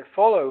stated, but they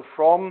follow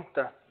from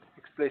the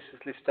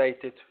explicitly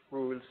stated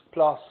rules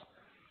plus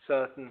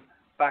certain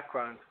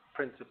background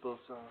principles.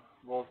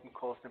 Walton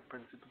calls them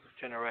principles of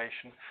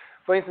generation.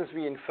 For instance,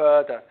 we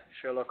infer that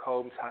Sherlock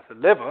Holmes has a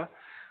liver.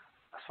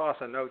 As far as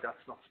I know,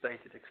 that's not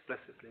stated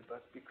explicitly,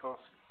 but because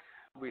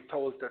we're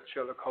told that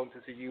Sherlock Holmes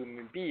is a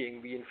human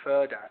being, we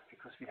infer that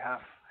because we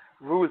have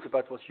rules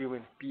about what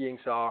human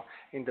beings are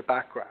in the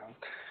background.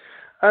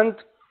 And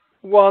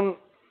one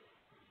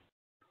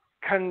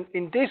can,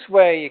 in this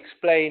way,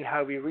 explain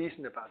how we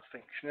reason about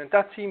fiction. And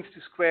that seems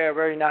to square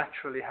very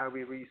naturally how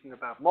we reason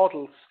about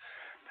models,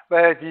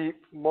 where the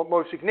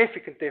most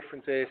significant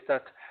difference is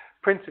that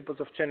principles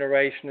of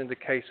generation in the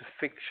case of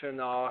fiction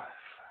are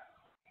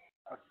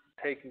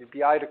taken to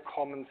be either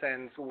common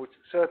sense or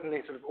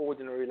certainly sort of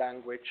ordinary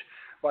language,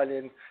 while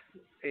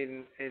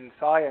in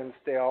science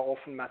they are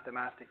often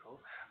mathematical.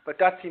 But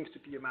that seems to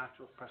be a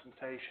matter of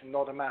presentation,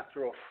 not a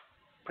matter of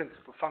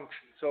principal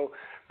function. So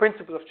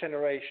principle of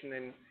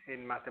generation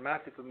in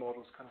mathematical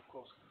models can of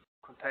course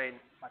contain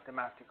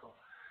mathematical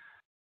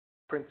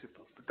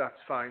principles, but that's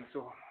fine.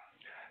 So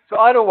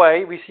either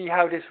way, we see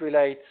how this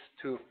relates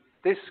to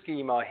this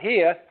schema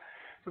here.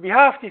 So we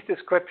have these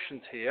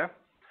descriptions here,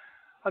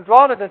 and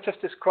rather than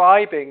just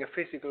describing a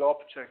physical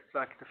object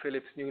like the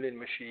Phillips-Newlyn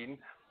machine,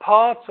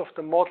 parts of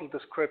the model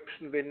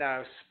description will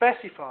now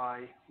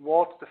specify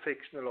what the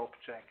fictional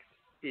object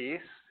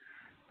is.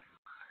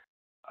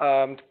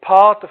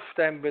 Part of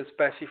them will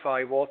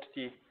specify what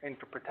the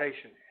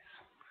interpretation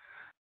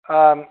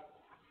is.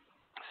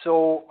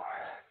 So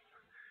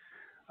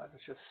let's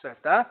just set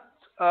that.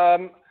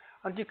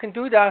 And you can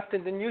do that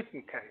in the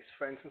Newton case,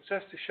 for instance,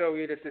 just to show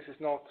you that this is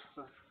not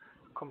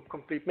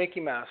complete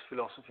Mickey Mouse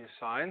philosophy of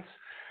science.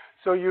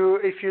 So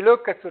if you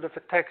look at sort of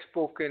a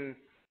textbook in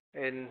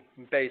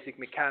basic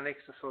mechanics,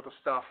 the sort of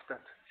stuff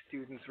that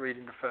students read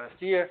in the first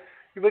year,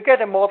 you will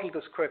get a model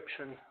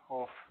description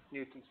of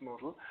Newton's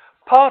model.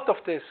 Part of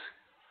this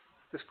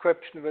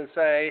description will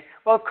say,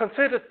 well,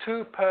 consider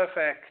two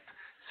perfect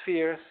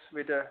spheres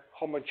with a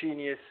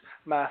homogeneous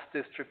mass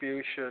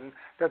distribution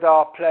that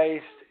are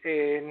placed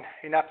in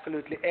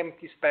absolutely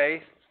empty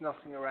space. There's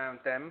nothing around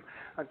them,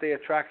 and they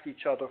attract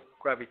each other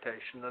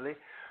gravitationally.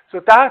 So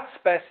that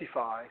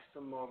specifies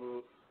the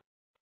model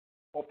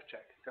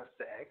object, that's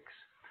the X.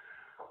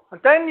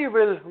 And then you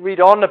will read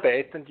on a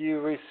bit, and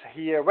you will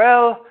hear,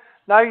 well,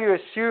 now you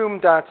assume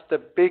that the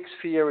big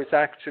sphere is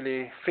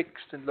actually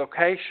fixed in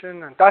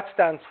location, and that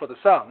stands for the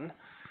sun,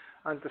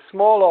 and the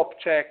small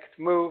object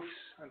moves,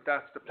 and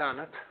that's the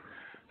planet.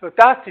 So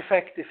that's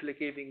effectively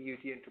giving you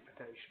the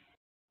interpretation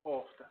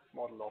of the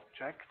model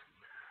object.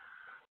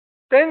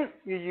 Then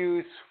you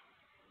use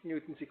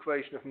Newton's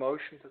equation of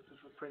motion, that is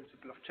a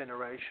principle of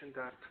generation,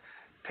 that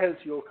tells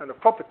you all kind of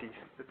properties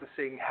that the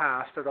thing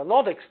has that are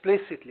not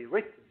explicitly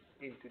written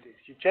into this.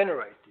 You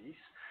generate these.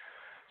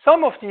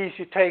 Some of these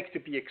you take to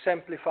be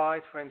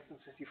exemplified. For instance,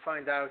 if you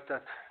find out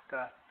that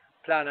the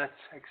planets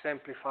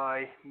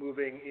exemplify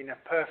moving in a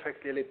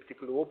perfectly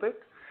elliptical orbit,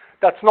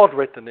 that's not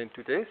written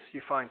into this.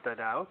 You find that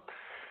out.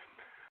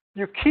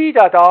 You key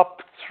that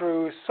up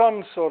through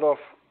some sort of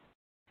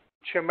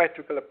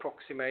geometrical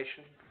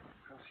approximation,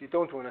 because you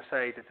don't want to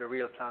say that the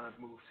real planet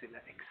moves in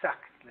an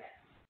exactly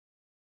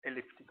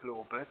elliptical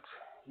orbit.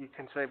 You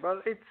can say,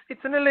 well,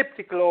 it's an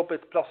elliptical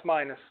orbit plus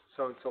minus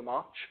so and so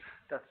much.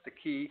 That's the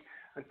key,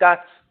 and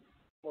that's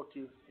what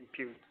you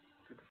impute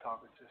to the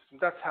target system.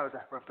 That's how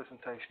the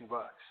representation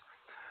works.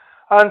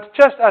 And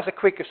just as a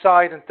quick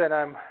aside, and then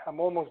I'm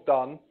almost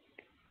done.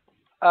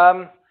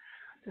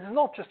 This is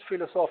not just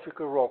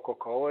philosophical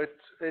rococo.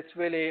 It's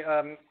really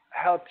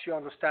helps you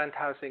understand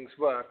how things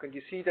work. And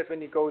you see that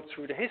when you go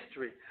through the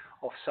history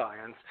of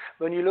science,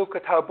 when you look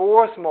at how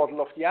Bohr's model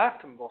of the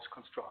atom was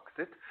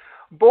constructed,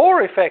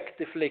 Bohr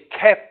effectively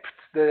kept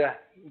the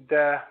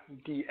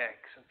dx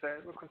and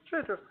said, well,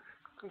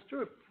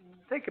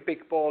 take a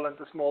big ball and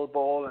a small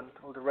ball and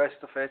all the rest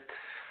of it.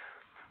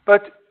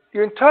 But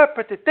you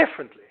interpret it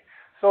differently.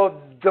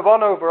 So the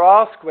 1 over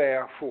r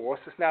square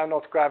force is now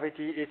not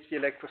gravity, it's the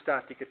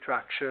electrostatic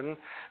attraction.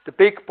 The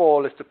big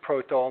ball is the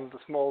proton, the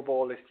small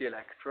ball is the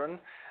electron.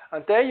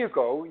 And there you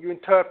go, you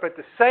interpret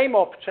the same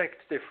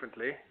object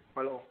differently.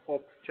 Well,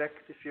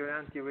 object if you're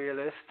an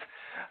anti-realist.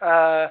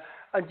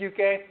 And you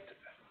get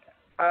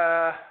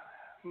a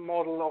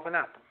model of an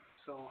atom.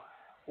 So,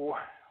 or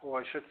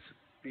I should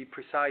be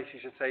precise, you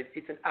should say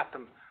it's an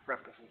atom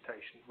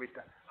representation with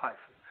the hyphen.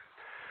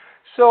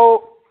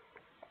 So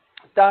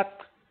that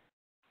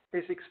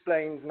is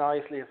explained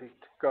nicely as it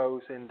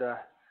goes in the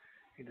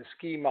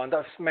schema, and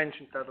I've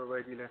mentioned that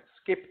already. Let's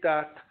skip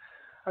that.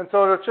 And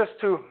so just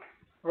to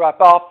wrap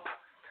up,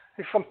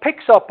 if one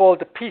picks up all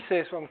the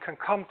pieces, one can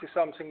come to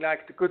something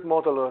like the good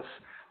modelers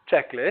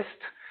checklist,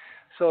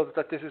 so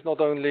that this is not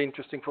only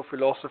interesting for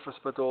philosophers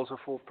but also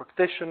for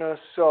practitioners.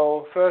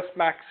 So first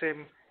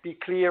maxim, be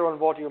clear on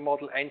what your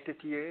model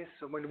entity is.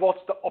 So what's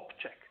the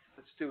object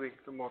that's doing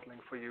the modeling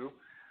for you?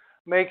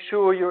 Make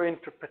sure your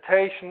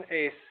interpretation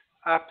is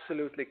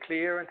absolutely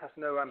clear and has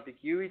no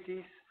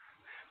ambiguities.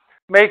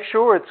 Make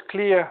sure it's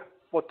clear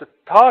what the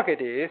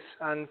target is,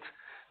 and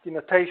the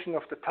notation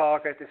of the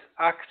target is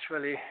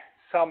actually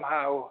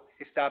somehow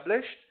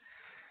established.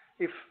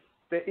 If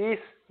there is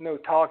no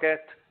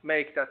target,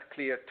 make that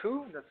clear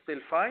too. That's still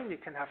fine. You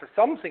can have a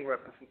something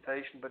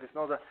representation, but it's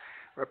not a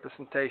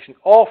representation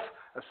of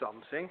a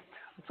something.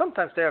 And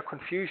sometimes there are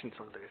confusions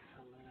on this.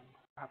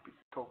 I'm happy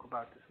to talk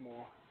about this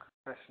more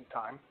question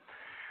time.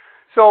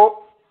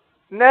 So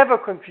never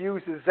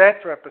confuse a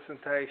Z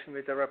representation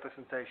with a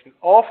representation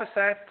of a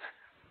set.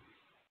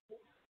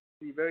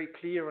 Be very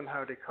clear on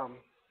how they come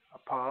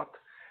apart.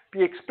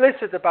 Be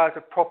explicit about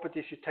the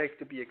properties you take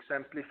to be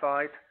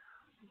exemplified.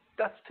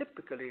 That's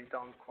typically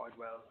done quite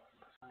well.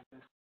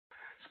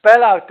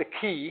 Spell out the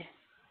key.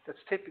 That's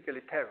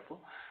typically terrible.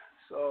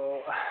 So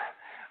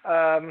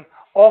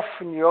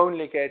often you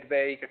only get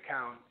vague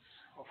accounts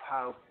of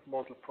how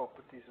model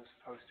properties are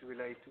supposed to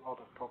relate to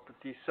other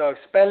properties. So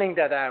spelling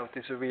that out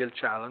is a real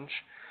challenge.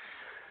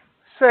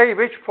 Say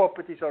which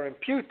properties are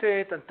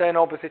imputed, and then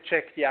obviously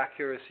check the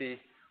accuracy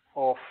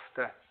of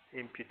the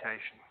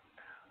imputation.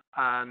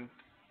 And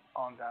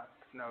on that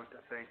note,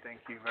 I say thank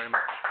you very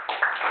much.